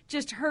feet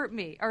just hurt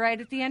me, all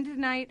right? At the end of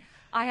the night,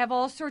 I have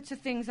all sorts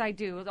of things I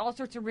do, all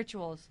sorts of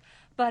rituals.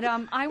 But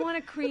I want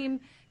a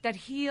cream that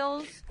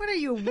heals. What are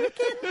you,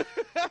 wicked?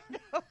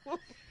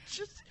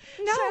 Just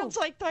No. sounds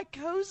like that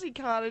cozy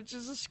cottage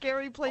is a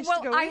scary place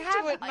Well, to go I into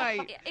have- at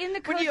night in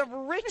the when cozy- you have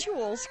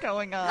rituals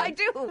going on. I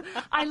do.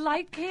 I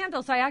light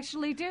candles. I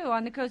actually do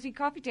on the cozy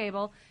coffee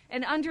table,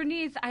 and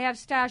underneath I have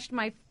stashed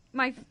my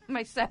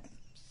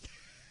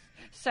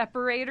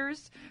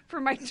separators for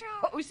my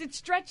toes. It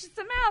stretches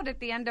them out at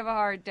the end of a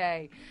hard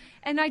day,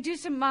 and I do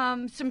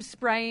some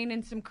spraying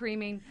and some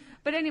creaming.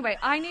 But anyway,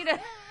 I need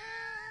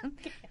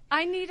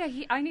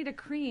a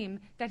cream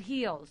that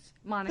heals,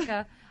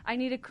 Monica. I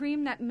need a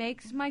cream that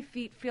makes my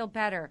feet feel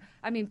better.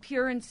 I mean,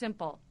 pure and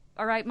simple.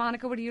 All right,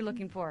 Monica, what are you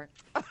looking for?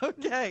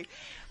 Okay.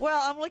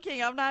 Well,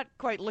 I'm not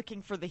quite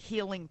looking for the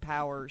healing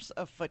powers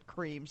of foot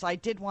creams. I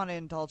did want to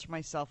indulge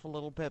myself a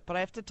little bit, but I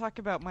have to talk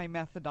about my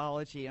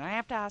methodology. And I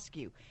have to ask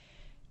you,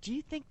 do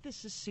you think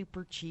this is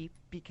super cheap?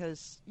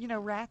 Because,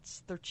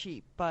 rats, they're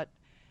cheap. But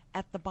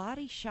at the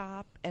Body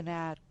Shop and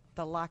at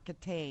the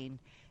L'Occitane,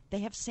 they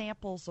have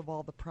samples of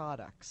all the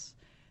products.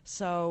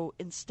 So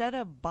instead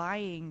of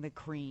buying the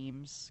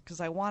creams,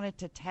 because I wanted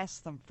to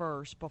test them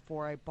first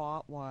before I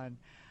bought one,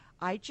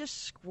 I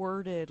just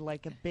squirted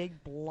like a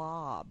big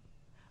blob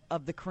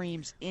of the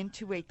creams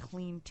into a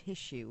clean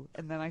tissue,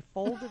 and then I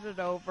folded it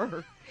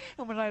over.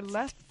 And when I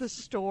left the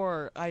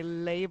store, I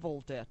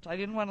labeled it. I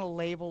didn't want to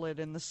label it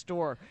in the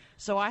store,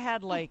 so I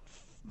had like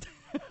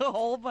a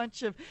whole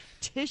bunch of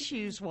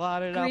tissues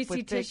wadded up Greasy with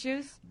big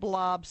tissues?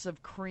 blobs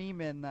of cream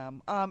in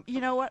them.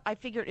 You know what? I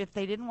figured if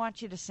they didn't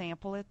want you to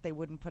sample it, they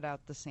wouldn't put out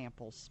the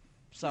samples.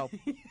 So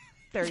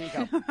there you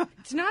go.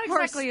 It's not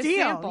Or exactly steal.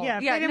 a sample. Yeah,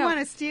 if they didn't no. want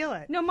to steal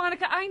it. No,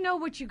 Monica, I know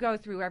what you go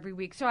through every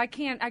week, so I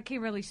can't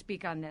really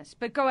speak on this.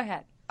 But go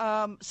ahead.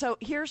 So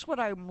here's what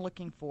I'm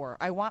looking for.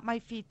 I want my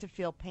feet to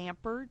feel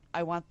pampered.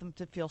 I want them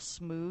to feel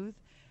smooth,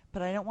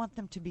 but I don't want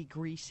them to be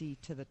greasy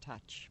to the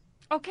touch.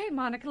 Okay,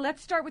 Monica,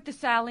 let's start with the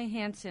Sally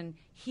Hansen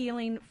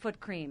Healing Foot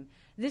Cream.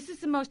 This is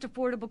the most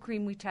affordable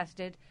cream we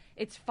tested.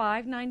 It's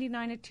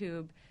 $5.99 a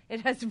tube.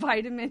 It has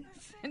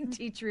vitamins and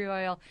tea tree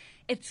oil.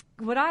 It's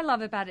what I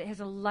love about it. It has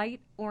a light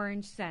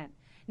orange scent.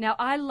 Now,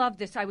 I love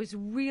this. I was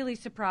really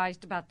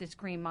surprised about this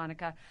cream,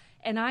 Monica.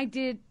 And I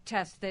did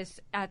test this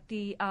at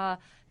the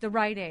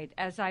Rite Aid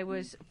as I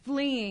was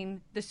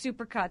fleeing the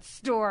Supercuts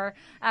store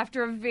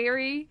after a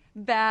very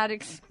bad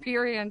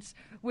experience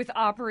with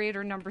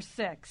operator number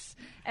 6.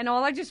 And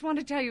all I just want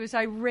to tell you is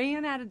I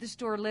ran out of the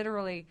store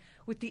literally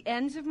with the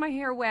ends of my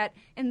hair wet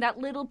and that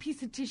little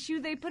piece of tissue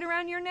they put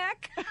around your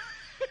neck.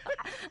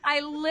 I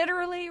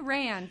literally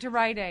ran to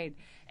Rite Aid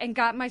and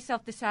got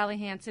myself the Sally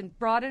Hansen,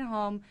 brought it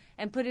home,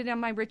 and put it on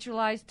my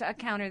ritualized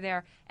counter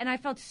there, and I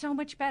felt so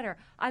much better.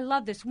 I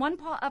love this. One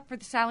paw up for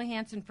the Sally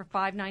Hansen for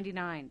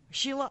 $5.99.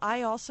 Sheila,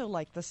 I also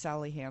like the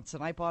Sally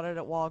Hansen. I bought it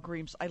at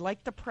Walgreens. I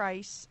like the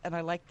price, and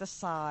I like the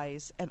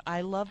size, and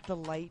I love the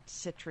light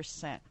citrus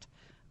scent.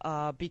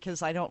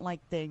 Because I don't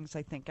like things,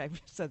 I think I've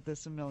said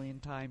this a million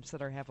times,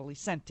 that are heavily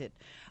scented.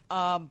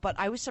 But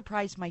I was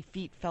surprised my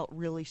feet felt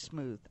really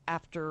smooth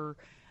after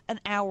an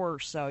hour or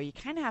so. You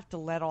kind of have to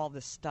let all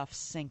this stuff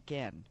sink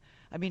in.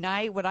 I mean,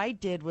 what I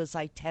did was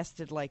I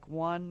tested like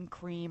one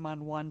cream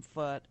on one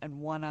foot and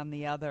one on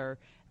the other.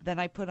 Then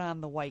I put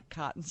on the white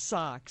cotton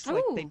socks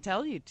like Ooh. they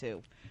tell you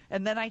to.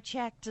 And then I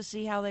checked to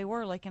see how they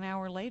were like an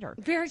hour later.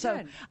 Very so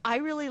good. I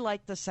really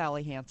liked the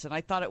Sally Hansen.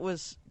 I thought it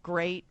was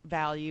great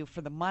value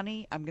for the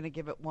money. I'm going to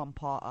give it one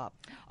paw up.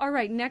 All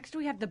right, next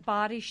we have the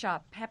Body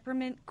Shop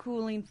Peppermint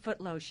Cooling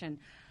Foot Lotion.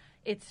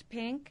 It's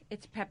pink,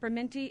 it's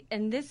pepperminty,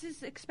 and this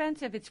is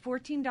expensive. It's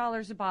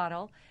 $14 a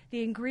bottle.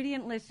 The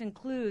ingredient list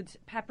includes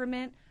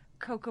peppermint,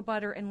 cocoa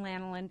butter, and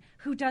lanolin.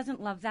 Who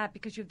doesn't love that?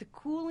 Because you have the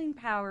cooling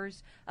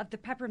powers of the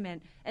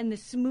peppermint and the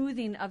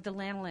smoothing of the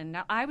lanolin.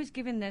 Now, I was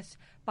given this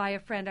by a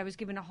friend. I was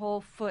given a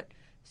whole foot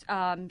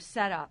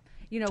setup.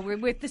 You know,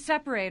 with the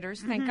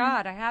separators. Thank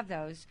God I have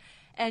those.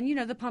 And, you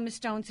know, the pumice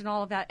stones and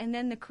all of that. And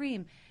then the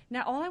cream.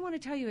 Now, all I want to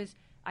tell you is,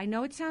 I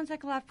know it sounds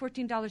like a lot,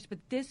 $14, but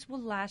this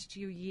will last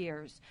you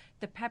years.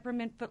 The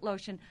peppermint foot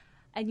lotion.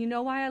 And you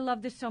know why I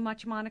love this so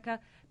much, Monica?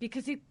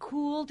 Because it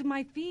cooled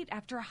my feet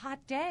after a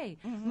hot day.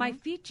 My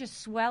feet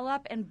just swell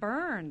up and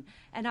burn.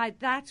 And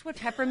that's what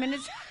peppermint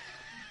is.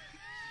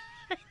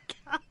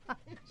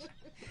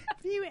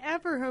 Do you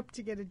ever hope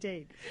to get a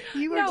date?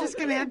 You are No, just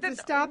going to have to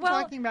stop well,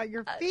 talking about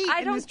your feet I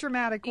in don't- this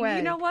dramatic way.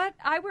 You know what?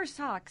 I wear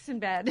socks in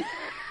bed.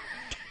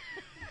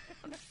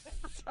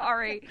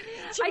 Sorry.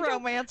 It's a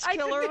romance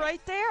killer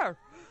right there.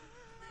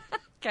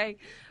 Okay.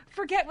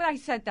 Forget what I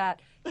said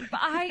that.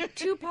 But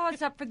two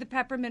paws up for the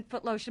peppermint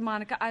foot lotion,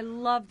 Monica. I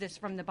love this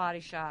from the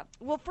Body Shop.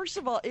 Well, first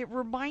of all, it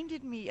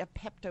reminded me of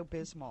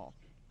Pepto-Bismol,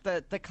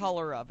 the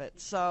color of it.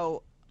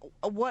 So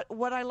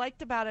what I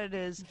liked about it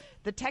is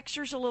the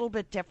texture's a little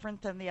bit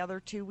different than the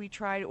other two we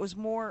tried. It was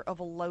more of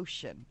a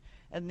lotion,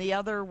 and the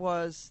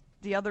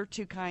other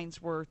two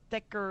kinds were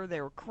thicker.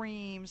 They were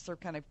creams. They're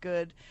kind of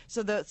good.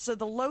 So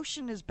the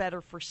lotion is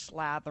better for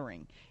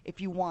slathering if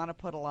you want to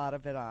put a lot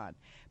of it on.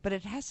 But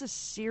it has a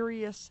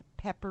serious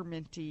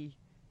pepperminty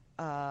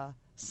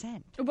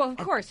scent. Well, of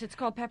course, it's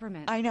called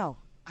peppermint. I know.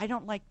 I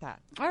don't like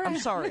that. All right. I'm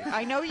sorry.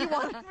 I know you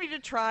wanted me to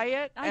try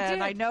it, and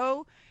did. I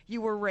know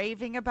you were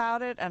raving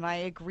about it, and I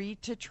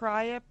agreed to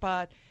try it,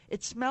 but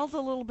it smelled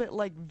a little bit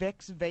like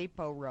Vicks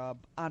Vapo Rub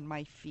on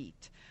my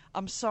feet.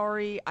 I'm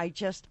sorry.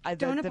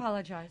 Don't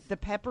apologize. The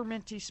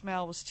pepperminty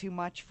smell was too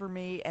much for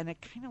me, and it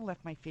kind of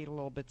left my feet a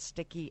little bit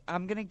sticky.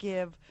 I'm going to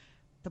give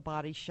the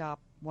Body Shop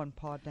one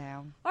paw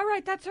down. All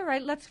right, that's all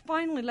right. Let's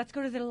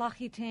go to the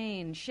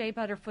L'Occitane Shea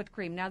Butter Foot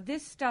Cream. Now,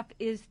 this stuff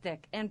is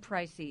thick and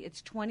pricey.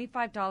 It's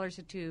 $25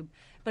 a tube.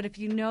 But if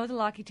you know the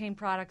L'Occitane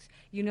products,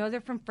 you know they're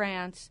from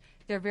France.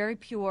 They're very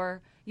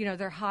pure. You know,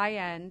 they're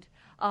high-end.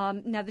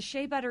 Now, the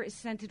shea butter is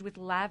scented with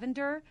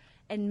lavender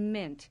and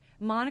mint.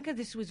 Monica,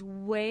 this was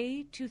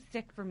way too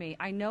thick for me.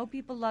 I know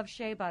people love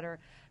shea butter,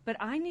 but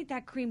I need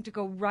that cream to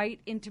go right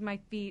into my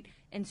feet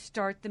and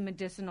start the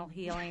medicinal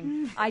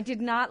healing. I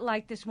did not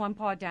like this one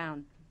paw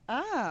down.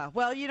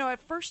 Well, you know,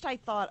 at first I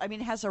thought, I mean,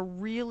 it has a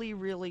really,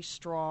 really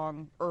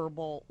strong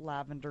herbal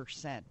lavender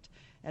scent.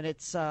 And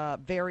it's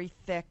very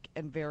thick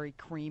and very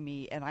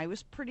creamy. And I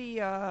was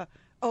pretty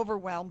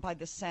overwhelmed by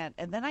the scent.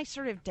 And then I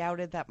sort of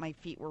doubted that my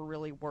feet were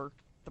really worth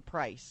the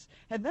price.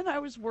 And then I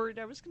was worried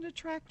I was going to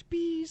attract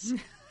bees.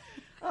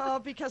 Oh,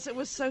 because it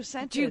was so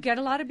scented. Do you get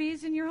a lot of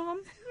bees in your home?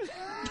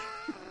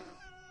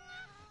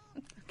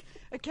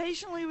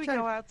 Occasionally we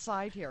go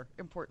outside here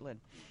in Portland.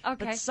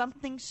 Okay. But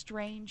something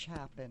strange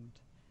happened.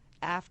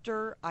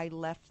 After I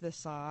left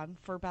this on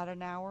for about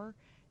an hour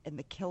and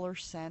the killer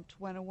scent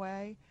went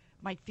away,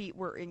 my feet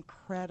were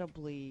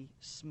incredibly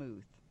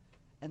smooth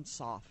and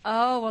soft.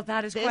 Oh, well,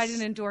 that is quite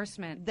an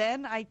endorsement.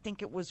 Then I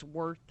think it was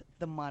worth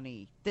the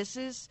money. This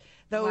is,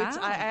 though Wow. it's,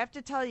 I have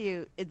to tell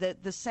you,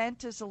 the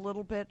scent is a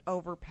little bit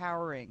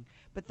overpowering.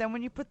 But then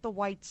when you put the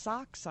white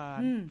socks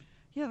on,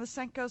 the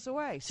scent goes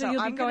away. So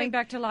you'll be I'm going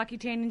gonna- back to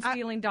L'Occitane and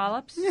stealing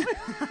dollops?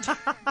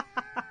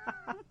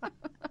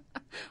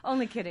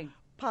 Only kidding.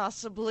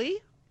 Possibly.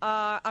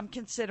 I'm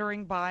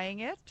considering buying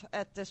it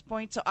at this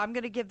point. So I'm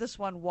going to give this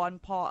one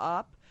paw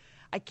up.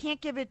 I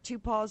can't give it 2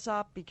 paws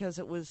up because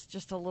it was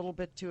just a little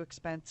bit too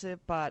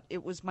expensive, but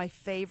it was my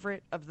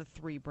favorite of the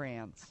 3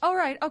 brands. All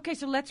right. Okay,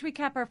 so let's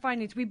recap our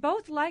findings. We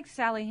both like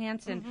Sally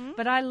Hansen,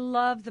 but I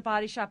love the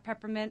Body Shop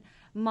Peppermint.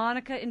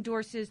 Monica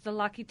endorses the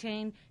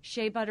L'Occitane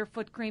Shea Butter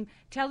Foot Cream.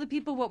 Tell the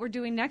people what we're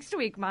doing next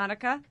week,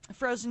 Monica.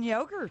 Frozen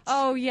yogurts.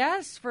 Oh,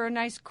 yes, for a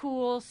nice,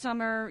 cool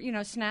summer,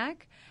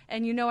 snack.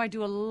 And I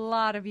do a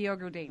lot of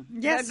yogurting.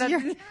 Yes,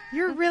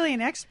 you're really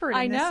an expert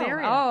I in know. this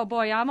area. Oh,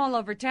 boy, I'm all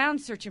over town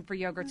searching for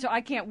yogurt, so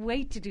I can't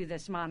wait to do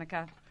this,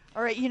 Monica.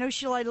 All right,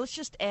 Sheila, let's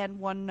just add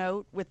one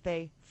note with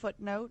a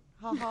footnote.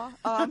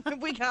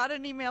 We got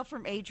an email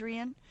from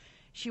Adrian.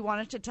 She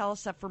wanted to tell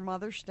us that for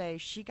Mother's Day,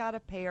 she got a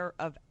pair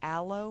of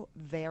aloe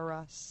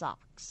vera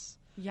socks.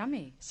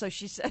 Yummy. So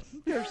she said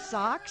they're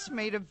socks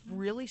made of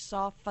really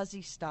soft,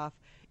 fuzzy stuff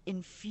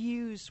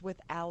infused with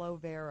aloe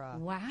vera.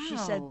 Wow. She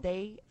said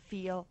they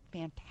feel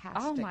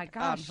fantastic Oh, my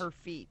gosh. on her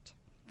feet.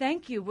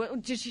 Thank you.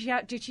 Did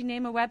she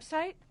name a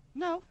website?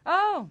 No.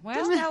 Oh, well.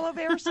 Just aloe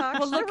vera socks.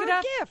 Well, look They it were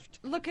up. a gift.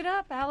 Look it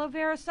up. Aloe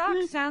vera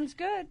socks. Sounds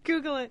good.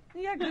 Google it.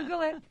 Yeah,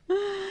 Google it.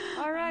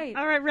 All right.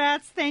 All right,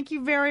 Rats, thank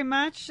you very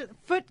much.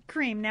 Foot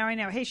cream, now I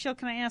know. Hey, Sheila,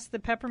 can I ask the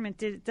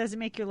peppermint, does it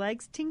make your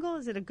legs tingle?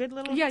 Is it a good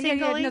little Yeah.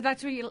 tingling? No,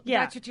 that's what you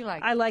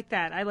like. I like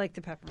that. I like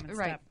the peppermint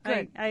Right, stuff.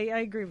 good. I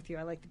agree with you.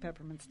 I like the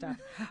peppermint stuff.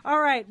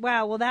 All right,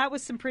 wow. Well, that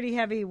was some pretty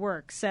heavy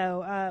work.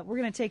 So we're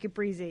going to take it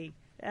breezy.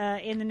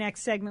 In the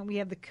next segment, we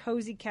have the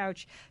Cozy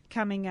Couch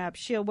coming up.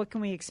 Sheila, what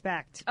can we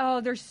expect?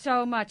 Oh, there's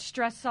so much.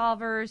 Stress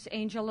solvers,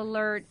 angel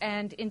alert,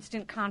 and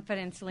instant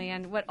confidence,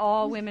 Leanne. What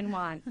all women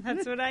want.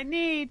 That's what I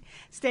need.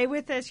 Stay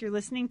with us. You're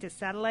listening to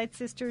Satellite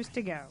Sisters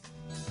to Go.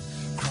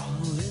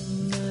 Crawl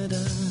in the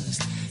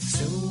dust,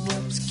 so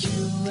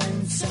obscure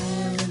and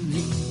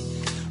silently.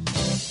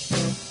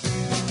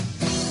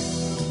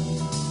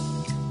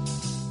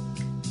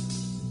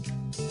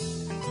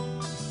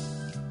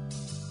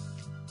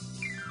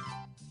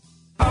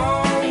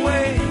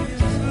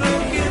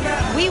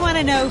 We want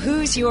to know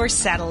who's your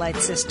satellite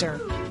sister.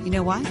 You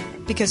know why?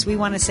 Because we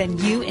want to send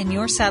you and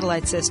your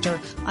satellite sister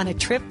on a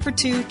trip for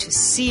 2 to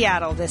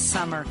Seattle this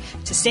summer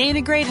to stay in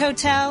a great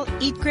hotel,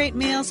 eat great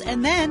meals,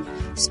 and then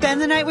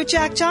spend the night with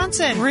Jack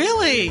Johnson.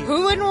 Really?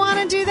 Who wouldn't want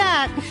to do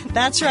that?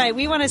 That's right.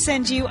 We want to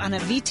send you on a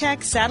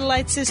VTech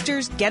Satellite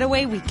Sisters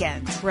getaway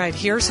weekend. Right.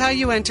 Here's how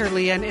you enter,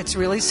 Leanne. It's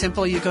really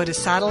simple. You go to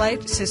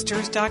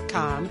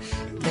SatelliteSisters.com.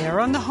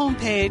 There on the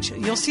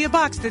homepage, you'll see a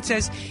box that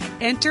says,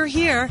 enter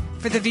here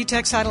for the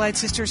VTech Satellite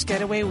Sisters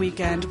Getaway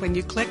Weekend. When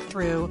you click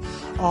through,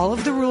 all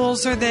of the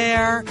rules are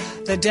there,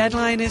 the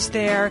deadline is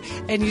there,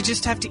 and you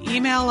just have to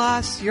email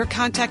us your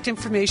contact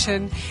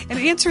information and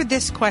answer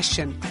this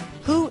question.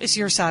 Who is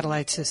your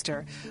satellite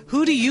sister?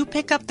 Who do you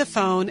pick up the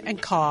phone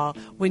and call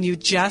when you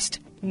just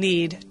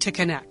need to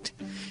connect?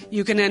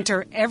 You can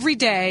enter every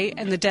day,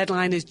 and the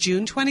deadline is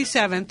June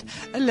 27th,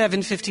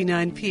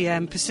 11:59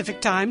 p.m.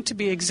 Pacific Time, to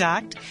be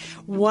exact.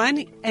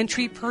 1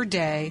 entry per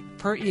day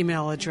per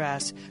email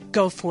address.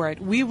 Go for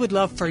it. We would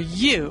love for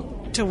you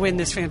to win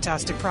this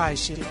fantastic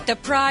prize, Sheila. The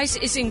prize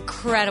is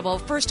incredible.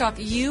 First off,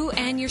 you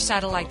and your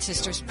satellite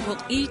sisters will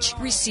each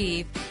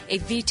receive a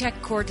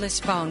VTech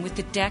cordless phone with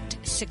the DECT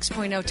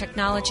 6.0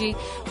 technology.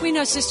 We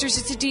know, sisters,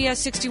 it's a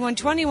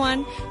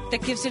DS6121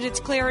 that gives it its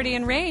clarity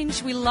and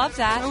range. We love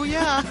that. Oh,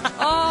 yeah.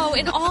 Oh,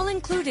 and all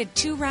included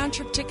 2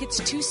 round-trip tickets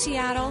to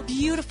Seattle,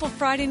 beautiful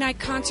Friday night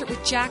concert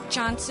with Jack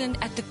Johnson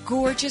at the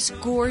gorgeous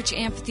Gorge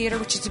Amphitheater,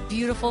 which is a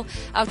beautiful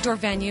outdoor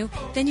venue.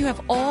 Then you have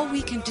all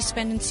weekend to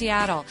spend in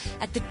Seattle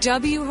at the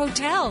W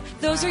Hotel.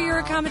 Those are your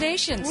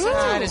accommodations.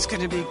 That is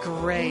going to be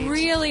great.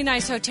 Really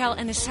nice hotel,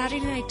 and a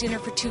Saturday night dinner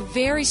for 2,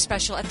 very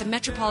special, at the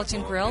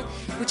Metropolitan Grill,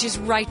 which is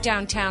right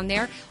downtown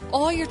there.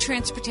 All your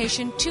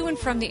transportation to and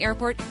from the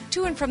airport,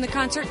 to and from the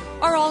concert,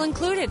 are all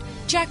included.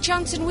 Jack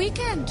Johnson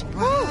weekend.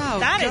 Wow,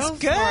 that is go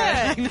for good. it.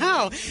 I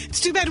know. It's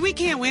too bad we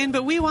can't win,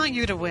 but we want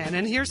you to win.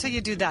 And here's how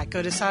you do that.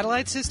 Go to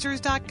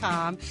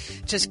SatelliteSisters.com.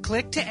 Just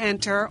click to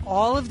enter.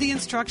 All of the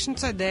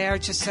instructions are there.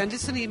 Just send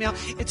us an email.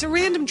 It's a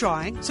random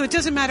drawing, so it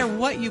doesn't matter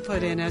what you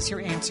put in as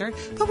your answer,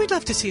 but we'd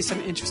love to see some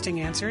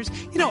interesting answers.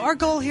 You know, our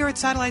goal here at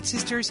Satellite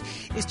Sisters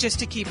is just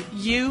to keep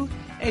you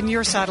and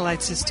your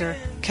satellite sister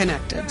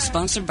connected.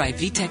 Sponsored by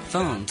VTech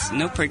Phones.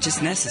 No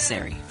purchase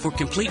necessary. For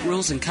complete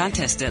rules and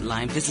contest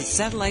deadline, visit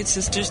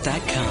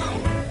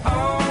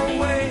SatelliteSisters.com.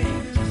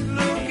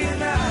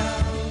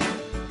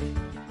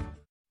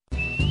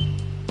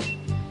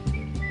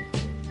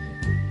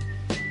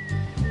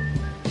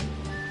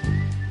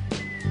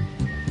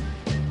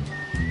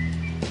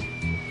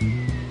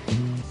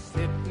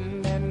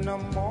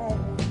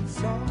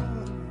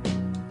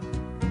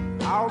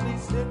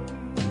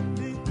 sitting in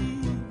the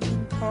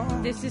evening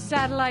park. This is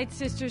Satellite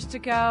Sisters to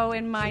Go,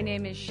 and my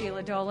name is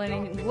Sheila Dolan,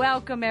 and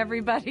welcome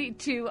everybody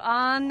to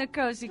On the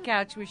Cozy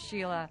Couch with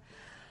Sheila.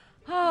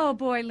 Oh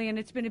boy, Leon,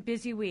 it's been a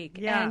busy week.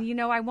 Yeah.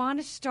 And I want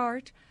to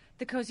start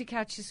the Cozy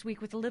Couch this week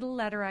with a little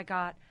letter I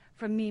got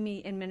from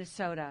Mimi in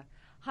Minnesota.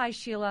 Hi,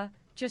 Sheila.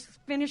 Just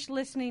finished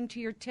listening to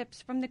your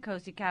tips from the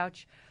Cozy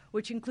Couch,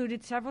 which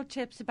included several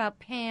tips about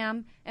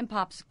Pam and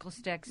popsicle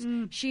sticks.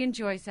 She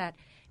enjoys that.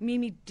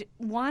 Mimi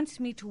wants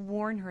me to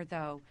warn her,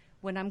 though,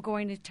 when I'm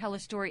going to tell a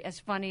story as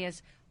funny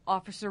as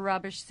Officer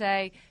Rubbish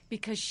say,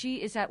 because she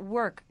is at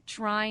work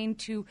trying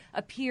to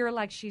appear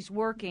like she's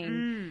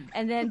working,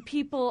 and then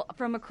people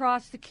from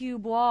across the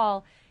cube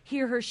wall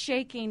hear her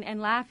shaking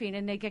and laughing,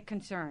 and they get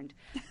concerned.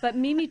 But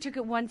Mimi took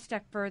it one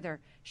step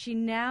further. She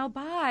now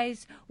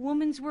buys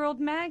Woman's World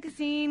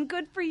magazine.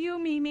 Good for you,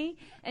 Mimi.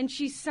 And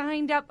she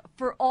signed up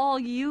for All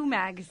You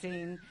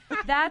magazine.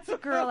 That's a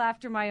girl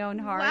after my own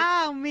heart.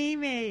 Wow,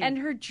 Mimi. And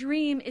her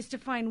dream is to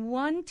find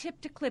one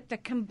tip to clip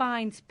that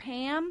combines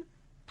Pam,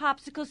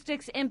 popsicle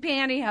sticks, and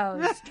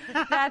pantyhose.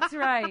 That's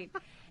right.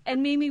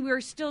 And Mimi, we're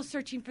still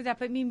searching for that.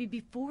 But Mimi,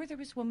 before there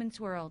was Woman's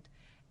World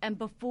and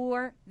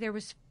before there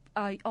was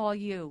All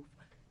You,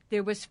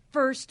 there was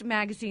First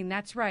magazine.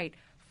 That's right.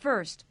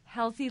 First,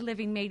 Healthy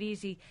Living Made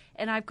Easy.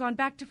 And I've gone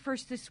back to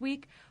First this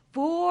week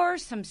for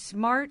some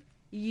smart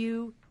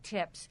you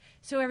tips.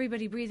 So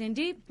everybody breathe in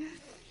deep,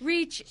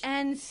 reach,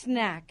 and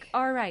snack.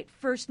 All right,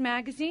 First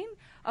magazine,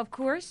 of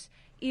course.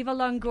 Eva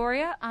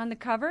Longoria on the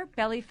cover,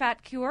 belly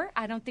fat cure.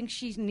 I don't think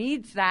she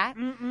needs that.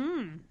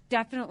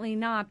 Definitely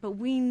not. But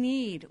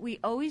we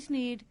always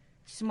need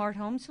smart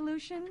home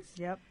solutions,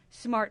 Yep.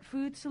 smart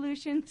food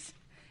solutions,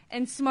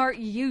 and smart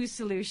you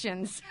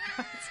solutions.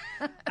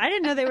 I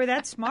didn't know they were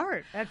that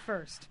smart at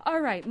first. All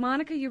right,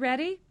 Monica, you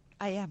ready?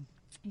 I am.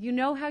 You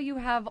know how you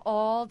have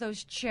all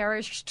those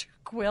cherished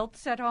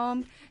quilts at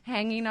home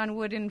hanging on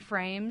wooden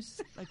frames?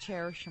 I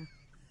cherish them.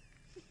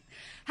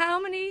 How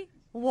many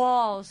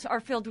walls are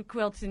filled with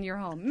quilts in your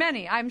home?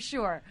 Many, I'm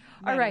sure.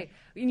 All Many. right.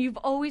 And you've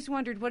always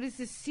wondered, what is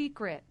the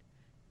secret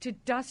to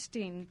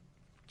dusting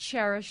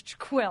cherished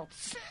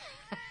quilts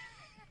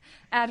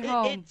at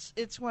home?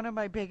 It's one of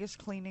my biggest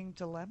cleaning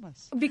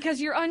dilemmas.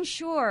 Because you're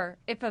unsure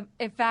if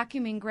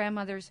vacuuming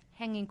grandmother's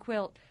hanging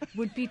quilt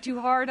would be too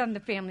hard on the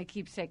family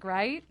keepsake,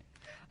 right?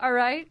 All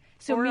right?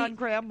 So Or on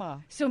Grandma.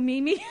 So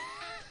Mimi,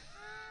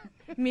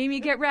 Mimi,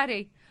 get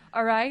ready.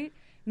 All right?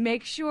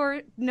 Make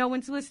sure no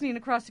one's listening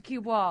across the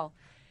cube wall.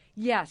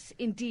 Yes,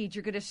 indeed,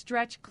 you're going to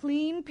stretch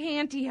clean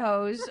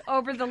pantyhose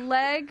over the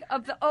leg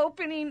of the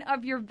opening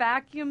of your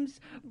vacuum's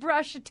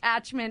brush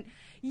attachment.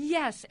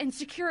 Yes, and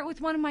secure it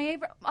with one of my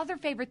other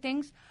favorite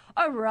things,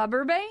 a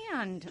rubber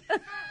band.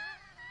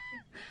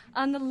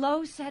 On the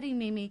low setting,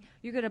 Mimi,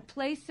 you're going to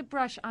place the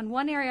brush on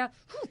one area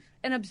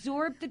and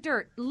absorb the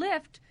dirt.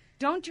 Lift,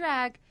 don't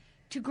drag,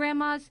 to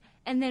Grandma's,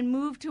 and then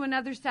move to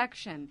another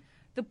section.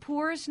 The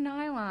porous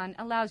nylon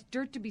allows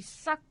dirt to be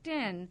sucked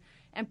in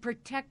and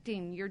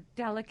protecting your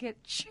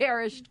delicate,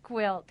 cherished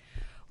quilt.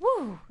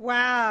 Woo!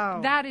 Wow.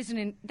 That is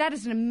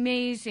an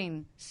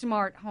amazing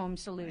smart home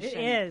solution.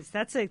 It is.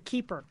 That's a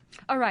keeper.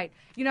 All right.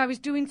 I was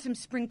doing some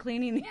spring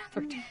cleaning the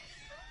other day.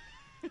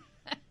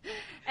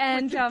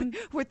 And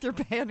With your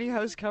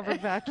pantyhose covered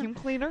vacuum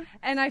cleaner?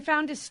 and I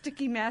found a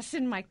sticky mess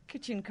in my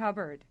kitchen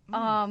cupboard.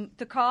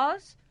 The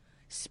cause?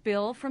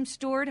 Spill from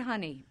stored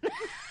honey.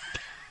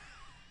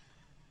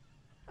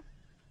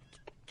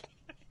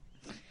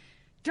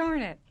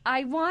 Darn it.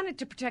 I wanted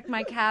to protect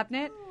my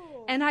cabinet,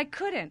 and I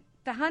couldn't.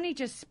 The honey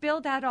just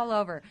spilled out all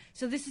over.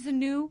 So this is a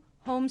new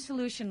home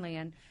solution,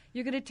 Leon.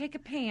 You're going to take a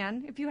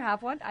pan, if you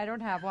have one. I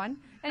don't have one.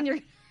 And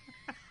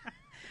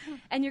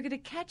you're going to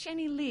catch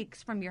any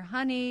leaks from your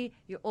honey,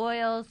 your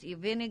oils, your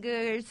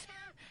vinegars,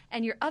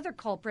 and your other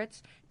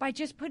culprits by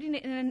just putting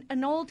it in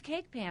an old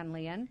cake pan,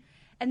 Leon.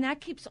 And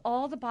that keeps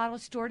all the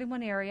bottles stored in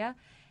one area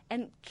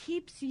and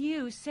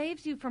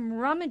saves you from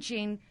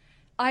rummaging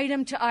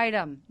item to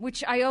item,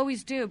 which I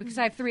always do because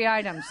I have 3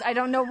 items. I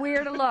don't know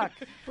where to look.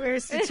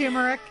 Where's the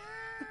turmeric?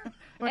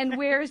 And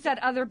where's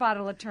that other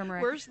bottle of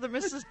turmeric? Where's the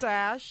Mrs.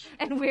 Dash?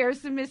 And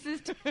where's the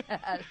Mrs.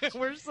 Dash?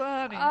 Where's the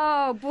honey?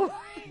 Oh, boy.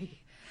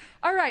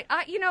 All right.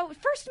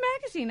 First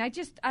magazine.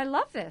 I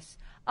love this.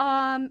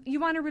 You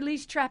want to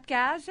release trapped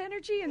gas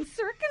energy in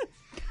circuits?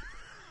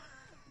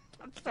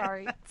 I'm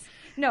sorry.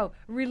 No,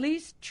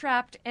 release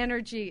trapped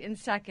energy in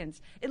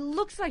seconds. It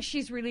looks like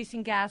she's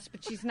releasing gas,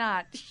 but she's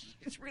not.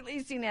 She's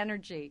releasing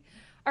energy.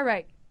 All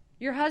right.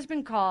 Your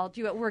husband called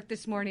you at work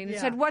this morning and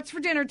said, "What's for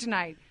dinner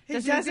tonight?" He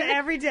does it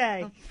every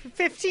day. For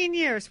 15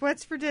 years.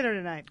 What's for dinner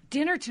tonight?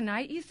 Dinner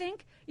tonight, you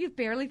think? You've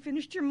barely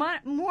finished your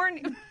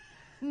morning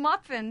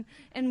muffin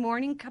and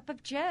morning cup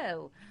of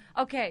joe.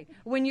 Okay,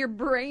 when your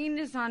brain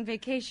is on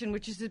vacation,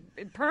 which is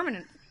a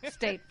permanent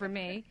state for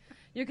me,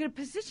 you're going to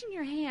position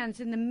your hands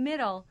in the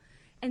middle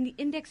and the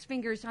index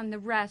fingers on the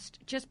rest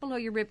just below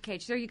your rib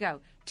cage. There you go.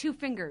 2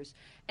 fingers.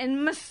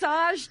 And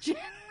massage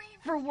gently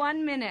for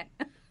 1 minute.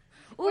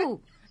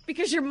 Ooh,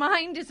 because your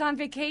mind is on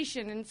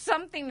vacation and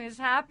something is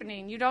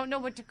happening. You don't know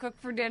what to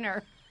cook for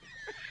dinner.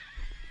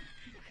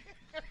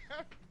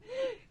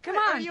 Come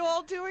on. Are you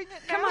all doing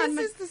it now? Come on.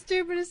 This is the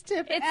stupidest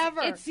tip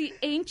ever. It's the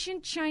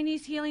ancient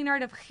Chinese healing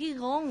art of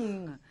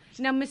Qigong.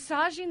 Now,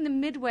 massaging the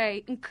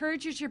midway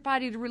encourages your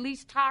body to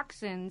release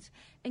toxins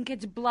and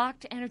gets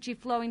blocked energy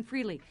flowing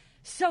freely.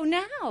 So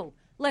now,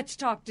 let's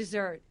talk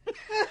dessert.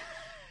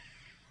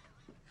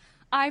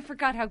 I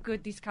forgot how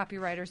good these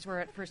copywriters were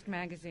at First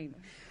Magazine.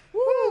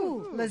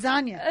 Woo!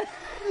 Lasagna.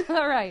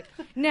 All right.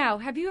 Now,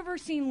 have you ever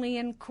seen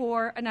Leanne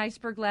core an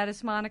iceberg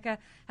lettuce, Monica?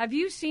 Have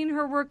you seen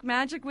her work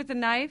magic with a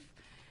knife?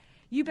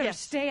 You better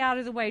stay out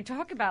of the way.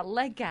 Talk about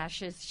leg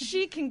gashes.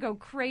 She can go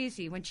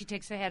crazy when she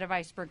takes a head of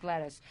iceberg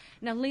lettuce.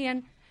 Now,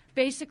 Leanne,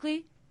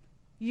 basically,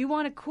 you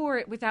want to core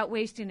it without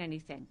wasting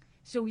anything.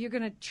 So you're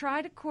going to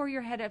try to core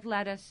your head of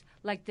lettuce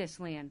like this,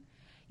 Leanne.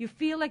 You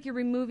feel like you're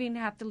removing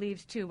half the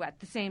leaves, too, at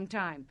the same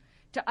time.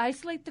 To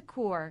isolate the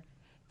core,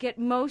 get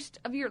most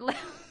of your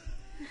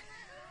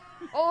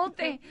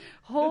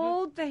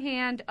hold the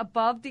hand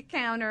above the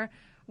counter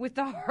with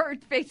the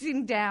heart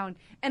facing down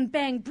and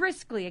bang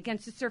briskly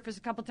against the surface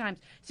a couple times.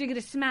 So you're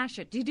going to smash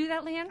it. Do you do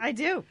that, Leanne? I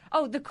do.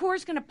 Oh, the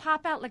core's going to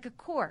pop out like a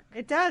cork.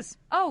 It does.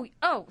 Oh,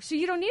 so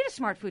you don't need a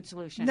smart food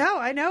solution. No,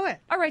 I know it.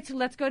 All right, so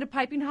let's go to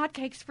piping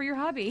hotcakes for your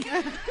hobby.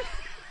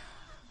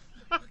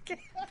 Okay.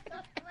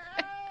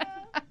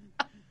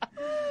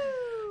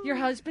 Your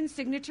husband's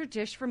signature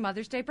dish for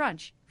Mother's Day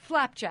brunch,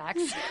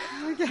 flapjacks.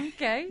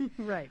 Okay?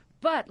 Right.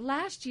 But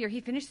last year,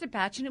 he finished the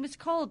batch, and it was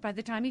cold by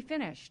the time he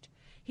finished.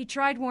 He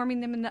tried warming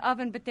them in the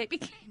oven, but they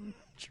became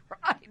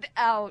dried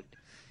out.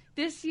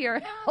 This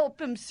year, help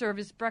him serve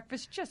his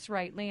breakfast just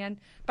right, Leanne,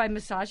 by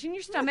massaging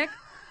your stomach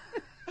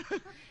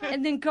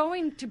and then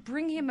going to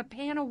bring him a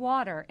pan of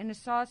water in a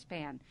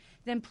saucepan.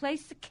 Then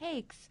place the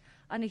cakes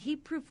on a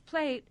heat-proof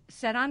plate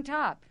set on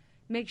top.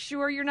 Make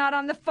sure you're not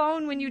on the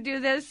phone when you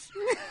do this.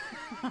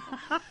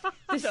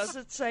 Does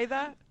it say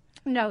that?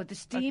 No, the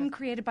steam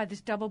created by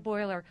this double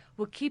boiler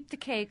will keep the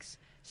cakes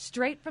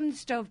straight from the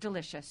stove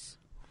delicious.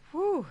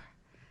 Whew.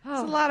 It's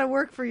a lot of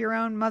work for your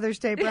own Mother's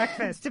Day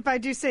breakfast, if I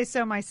do say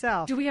so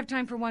myself. Do we have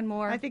time for one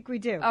more? I think we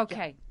do.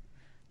 Okay.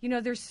 You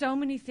know, there's so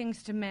many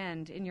things to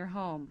mend in your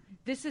home.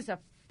 This is a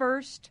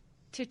first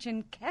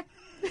kitchen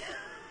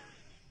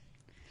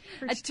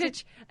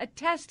a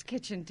test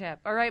kitchen tip.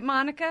 All right,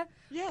 Monica?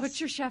 Yes. Put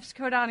your chef's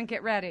coat on and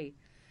get ready.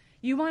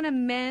 You want to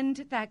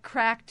mend that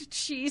cracked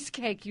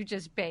cheesecake you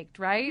just baked,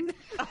 right?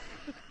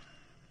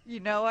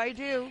 You know I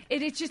do.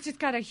 It's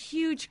got a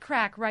huge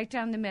crack right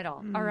down the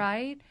middle, all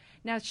right?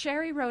 Now,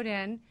 Sherry wrote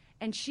in,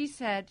 and she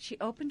said she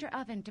opened her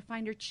oven to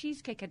find her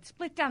cheesecake had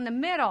split down the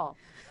middle.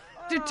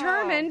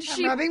 Determined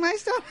I'm rubbing my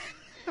stomach.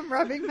 I'm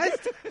rubbing my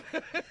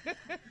stomach.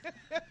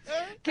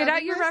 Get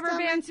out your rubber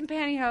bands and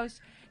pantyhose.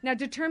 Now,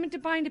 determined to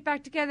bind it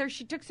back together,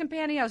 she took some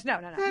pantyhose.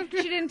 No.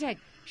 She didn't take.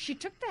 She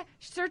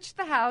searched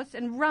the house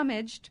and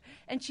rummaged,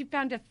 and she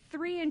found a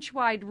 3-inch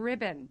wide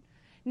ribbon.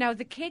 Now,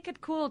 the cake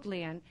had cooled,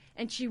 Leanne,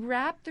 and she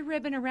wrapped the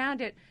ribbon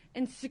around it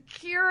and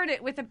secured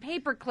it with a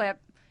paper clip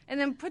and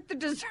then put the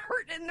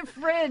dessert in the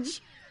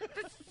fridge.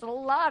 This is a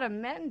lot of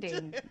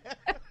mending.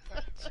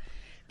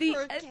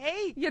 For a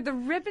cake. The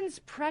ribbon's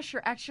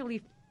pressure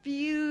actually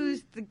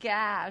fused the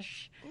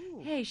gash.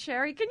 Ooh. Hey,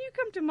 Sherry, can you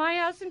come to my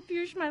house and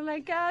fuse my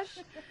leg gash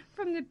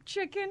from the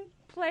chicken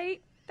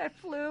plate that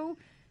flew?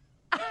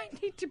 I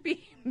need to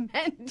be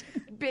mended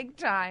big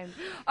time.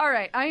 All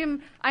right, I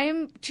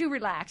am too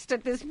relaxed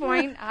at this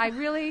point.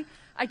 I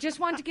just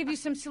want to give you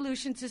some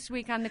solutions this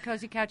week on the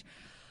Cozy Couch.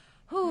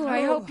 Ooh,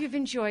 I hope you've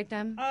enjoyed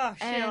them. Oh,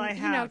 Sheila, I have.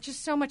 You know,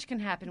 just so much can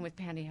happen with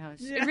pantyhose.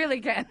 Yeah. It really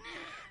can.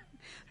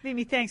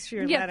 Mimi, thanks for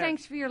your letter. Yeah,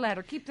 thanks for your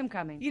letter. Keep them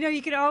coming. You know,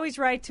 you can always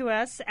write to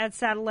us at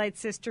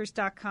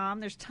satellitesisters.com.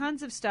 There's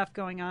tons of stuff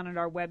going on at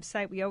our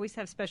website. We always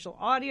have special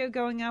audio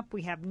going up.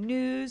 We have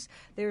news.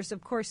 There's,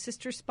 of course,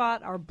 Sister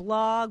Spot, our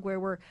blog, where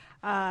we're,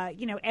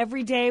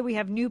 every day we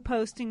have new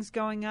postings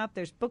going up.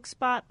 There's Book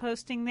Spot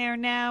posting there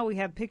now. We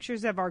have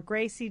pictures of our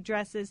Gracie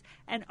dresses.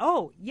 And,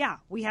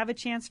 we have a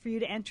chance for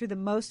you to enter the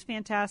most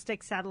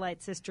fantastic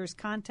Satellite Sisters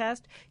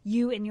contest.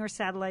 You and your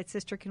Satellite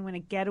Sister can win a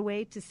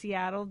getaway to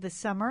Seattle this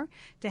summer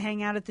to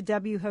hang out at the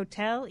W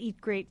Hotel, eat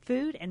great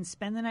food, and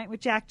spend the night with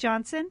Jack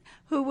Johnson.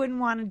 Who wouldn't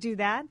want to do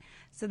that?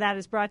 So that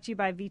is brought to you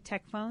by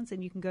VTech Phones,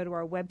 and you can go to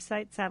our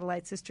website,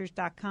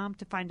 satellitesisters.com,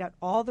 to find out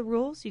all the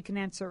rules. You can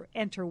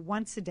enter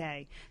once a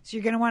day. So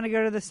you're going to want to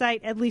go to the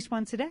site at least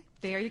once a day.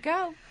 There you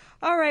go.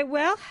 All right,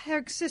 well,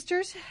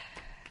 sisters,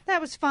 that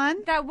was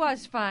fun. That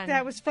was fun.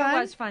 That was fun. That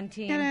was fun,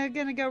 team.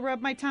 Gonna go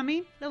rub my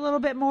tummy a little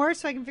bit more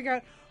so I can figure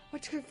out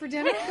what to cook for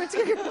dinner. What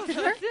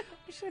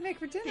should I make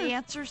for dinner? The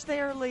answer's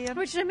there, Liam.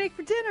 What should I make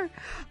for dinner?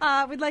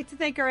 We'd like to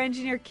thank our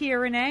engineer, Kia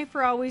Renee,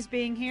 for always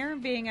being here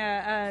and being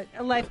a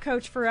life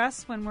coach for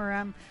us when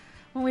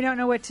we don't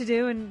know what to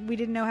do and we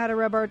didn't know how to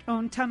rub our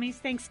own tummies.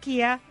 Thanks,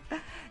 Kia.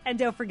 And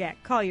don't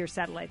forget, call your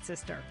satellite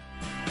sister.